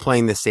definitely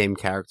playing the same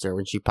character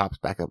when she pops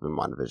back up in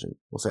WandaVision.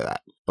 We'll say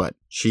that. But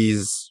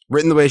she's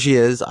written the way she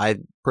is. I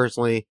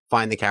personally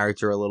find the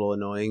character a little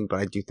annoying, but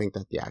I do think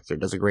that the actor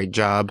does a great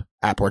job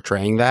at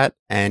portraying that.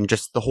 And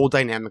just the whole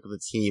dynamic of the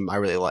team I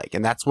really like.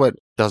 And that's what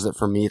does it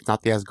for me. It's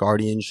not the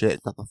Asgardian shit.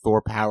 It's not the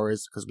Thor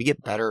powers, because we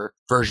get better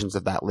versions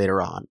of that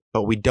later on.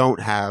 But we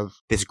don't have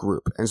this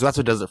group. And so that's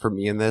what does it for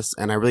me in this.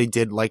 And I really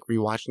did like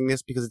rewatching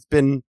this because it's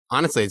been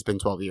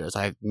 12 years.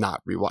 I have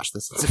not rewatched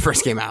this since it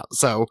first came out.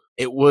 So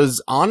it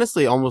was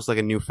honestly almost like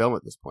a new film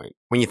at this point.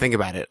 When you think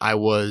about it, I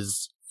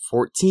was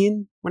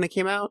 14 when it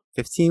came out,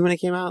 15 when it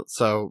came out.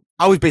 So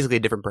I was basically a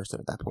different person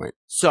at that point.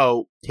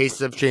 So tastes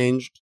have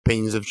changed,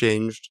 opinions have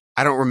changed.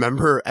 I don't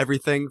remember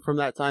everything from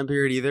that time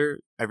period either.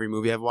 Every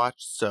movie I've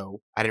watched, so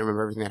I didn't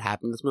remember everything that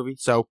happened in this movie.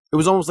 So it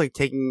was almost like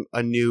taking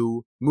a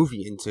new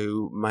movie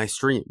into my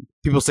stream.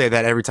 People say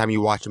that every time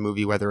you watch a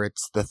movie, whether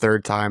it's the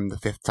third time, the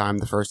fifth time,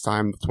 the first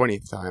time, the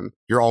 20th time,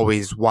 you're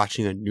always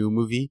watching a new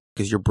movie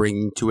because you're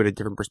bringing to it a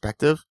different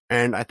perspective.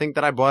 And I think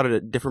that I brought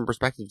a different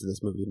perspective to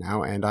this movie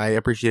now, and I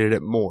appreciated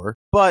it more.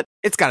 But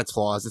it's got its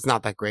flaws. It's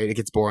not that great. It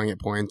gets boring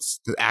at points.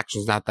 The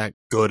action's not that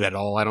good at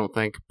all, I don't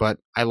think. But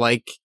I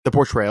like the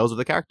portrayals of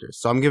the characters.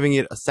 So I'm giving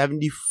it a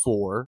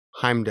 74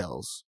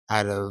 Heimdalls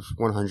out of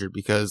 100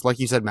 because, like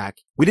you said, Mac,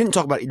 we didn't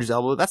talk about Idris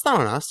Elba. That's not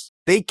on us.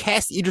 They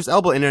cast Idris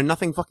Elba in a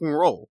nothing fucking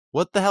role.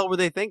 What the hell were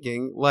they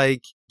thinking?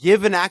 Like,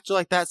 give an actor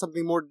like that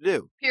something more to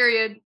do.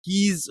 Period.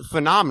 He's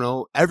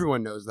phenomenal.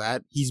 Everyone knows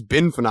that. He's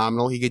been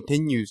phenomenal. He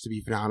continues to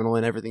be phenomenal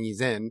in everything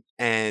he's in.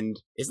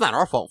 And it's not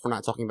our fault for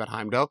not talking about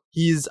Heimdall.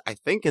 He's, I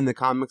think, in the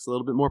comics a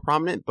little bit more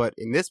prominent, but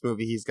in this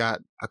movie, he's got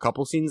a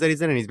couple scenes that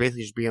he's in, and he's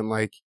basically just being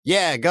like,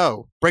 yeah,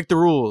 go. Break the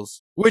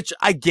rules. Which,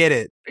 I get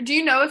it. Do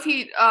you know if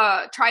he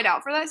tried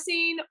out for that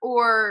scene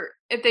or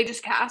if they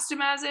just cast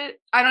him as it?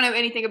 I don't know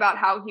anything about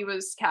how he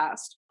was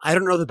cast. I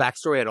don't know the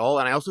backstory at all,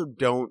 and I also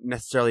don't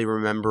necessarily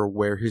remember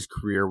where his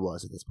career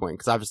was at this point,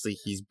 because obviously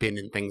he's been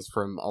in things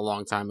from a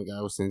long time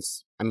ago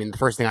since, I mean, the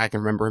first thing I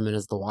can remember him in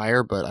is The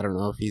Wire, but I don't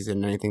know if he's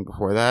in anything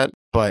before that.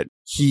 But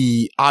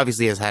he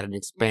obviously has had an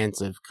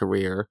expansive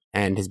career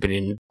and has been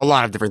in a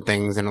lot of different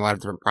things and a lot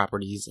of different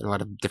properties and a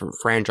lot of different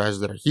franchises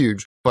that are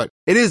huge. But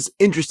it is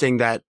interesting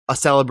that a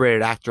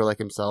celebrated actor like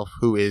himself,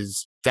 who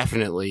is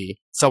definitely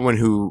someone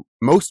who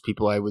most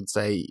people, I would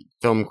say,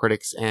 film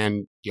critics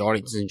and the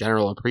audience in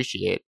general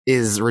appreciate,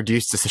 is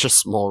reduced to such a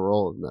small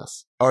role in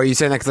this. Oh, are you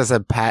saying that because I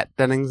said Pat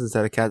Dennings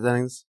instead of Kat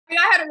Dennings? I mean,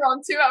 I had it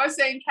wrong too. I was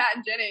saying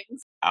Kat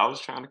Jennings. I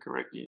was trying to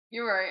correct you.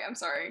 You're right. I'm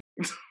sorry.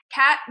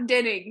 Kat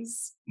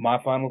Dennings.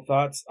 My final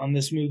thoughts on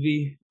this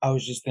movie, I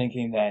was just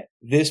thinking that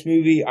this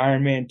movie,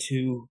 Iron Man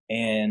 2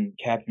 and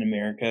Captain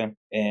America,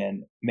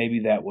 and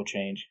maybe that will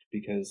change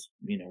because,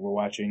 you know, we're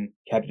watching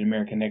Captain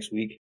America next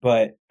week,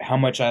 but how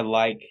much I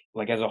like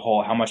as a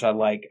whole, how much I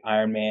like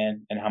Iron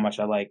Man and how much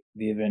I like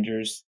the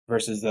Avengers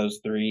versus those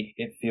three,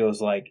 it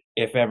feels like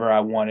if ever I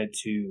wanted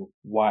to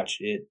watch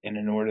it in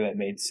an order that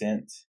made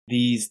sense,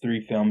 these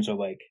three films are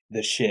like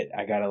the shit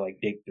I gotta like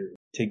dig through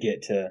to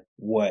get to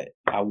what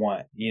I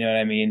want. You know what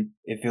I mean?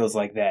 It feels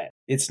like that.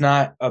 It's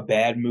not a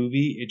bad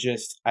movie. It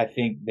just, I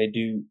think they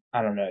do,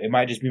 I don't know. It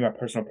might just be my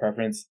personal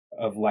preference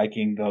of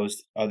liking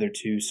those other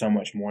two so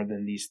much more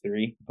than these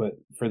three. But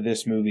for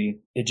this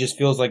movie, it just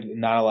feels like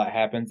not a lot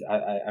happens.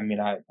 I mean,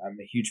 I'm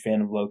a huge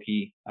fan of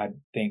Loki. I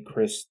think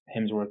Chris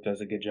Hemsworth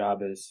does a good job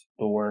as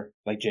Thor.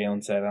 Like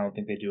Jalen said, I don't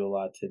think they do a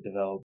lot to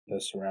develop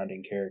the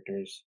surrounding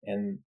characters.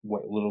 And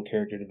what little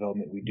character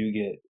development we do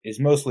get is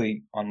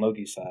mostly on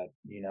Loki's side,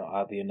 you know,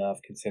 oddly enough,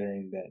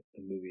 considering that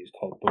the movie is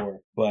called Thor.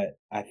 But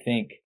I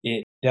think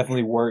it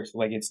definitely works,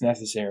 like it's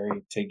necessary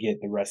to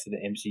get the rest of the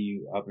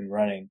MCU up and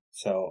running.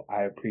 So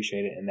I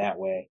appreciate it in that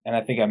way. And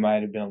I think I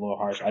might have been a little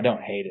harsh. I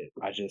don't hate it.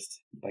 I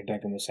just, like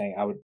Duncan was saying,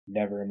 I would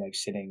never am like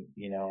sitting,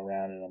 you know,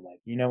 around and I'm like,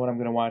 you know what I'm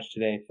going to watch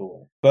today?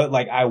 Thor. But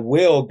like I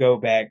will go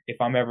back if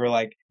I'm ever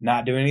like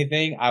not doing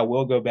anything, I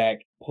will go back,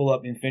 pull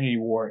up Infinity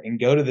War and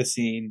go to the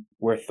scene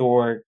where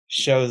Thor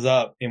shows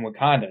up in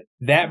Wakanda.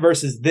 That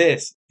versus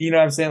this, you know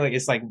what I'm saying? Like,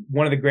 it's like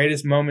one of the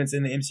greatest moments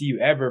in the MCU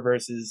ever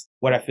versus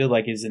what I feel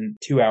like is in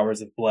 2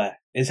 hours of blah.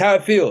 Is how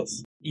it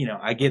feels.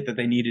 I get that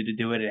they needed to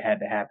do it. It had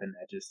to happen.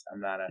 I'm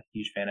not a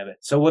huge fan of it.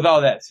 So with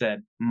all that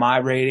said, my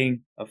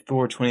rating of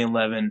Thor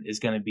 2011 is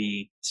going to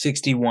be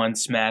 61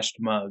 smashed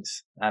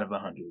mugs out of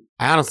 100.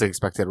 I honestly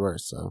expected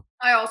worse, so.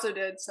 I also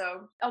did,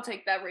 so I'll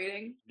take that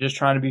rating. Just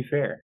trying to be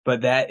fair.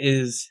 But that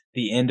is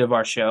the end of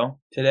our show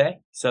today.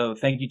 So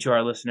thank you to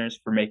our listeners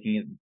for making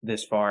it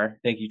this far.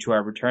 Thank you to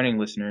our returning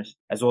listeners,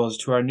 as well as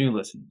to our new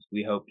listeners.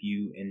 We hope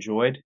you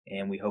enjoyed,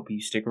 and we hope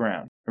you stick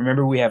around.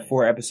 Remember, we have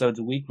 4 episodes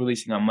a week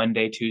releasing on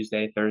Monday,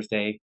 Tuesday,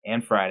 Thursday,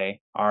 and Friday.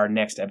 Our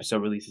next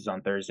episode releases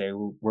on Thursday,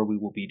 where we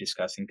will be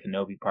discussing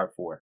Kenobi Part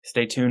 4.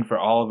 Stay tuned for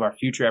all of our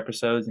future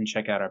episodes and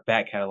check out our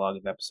back catalog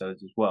of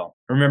episodes as well.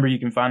 Remember, you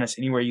can find us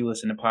anywhere you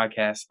listen to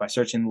podcasts by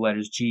searching the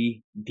letters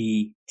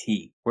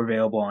GDT. We're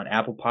available on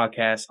Apple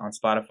Podcasts, on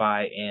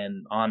Spotify,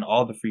 and on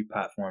all the free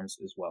platforms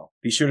as well.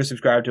 Be sure to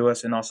subscribe to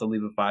us and also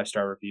leave a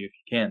 5-star review if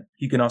you can.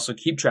 You can also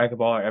keep track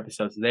of all our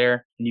episodes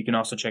there, and you can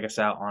also check us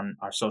out on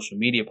our social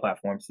media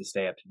platforms to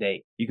stay up to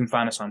date. You can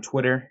find us on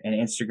Twitter and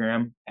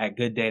Instagram at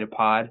Good Data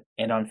Pod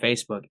and on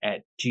Facebook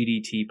at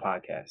GDT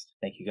Podcast.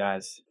 Thank you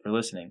guys for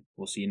listening.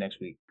 We'll see you next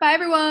week. Bye,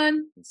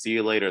 everyone. See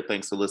you later.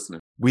 Thanks for listening.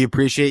 We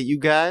appreciate you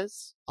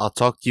guys. I'll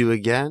talk to you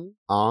again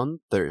on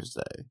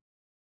Thursday.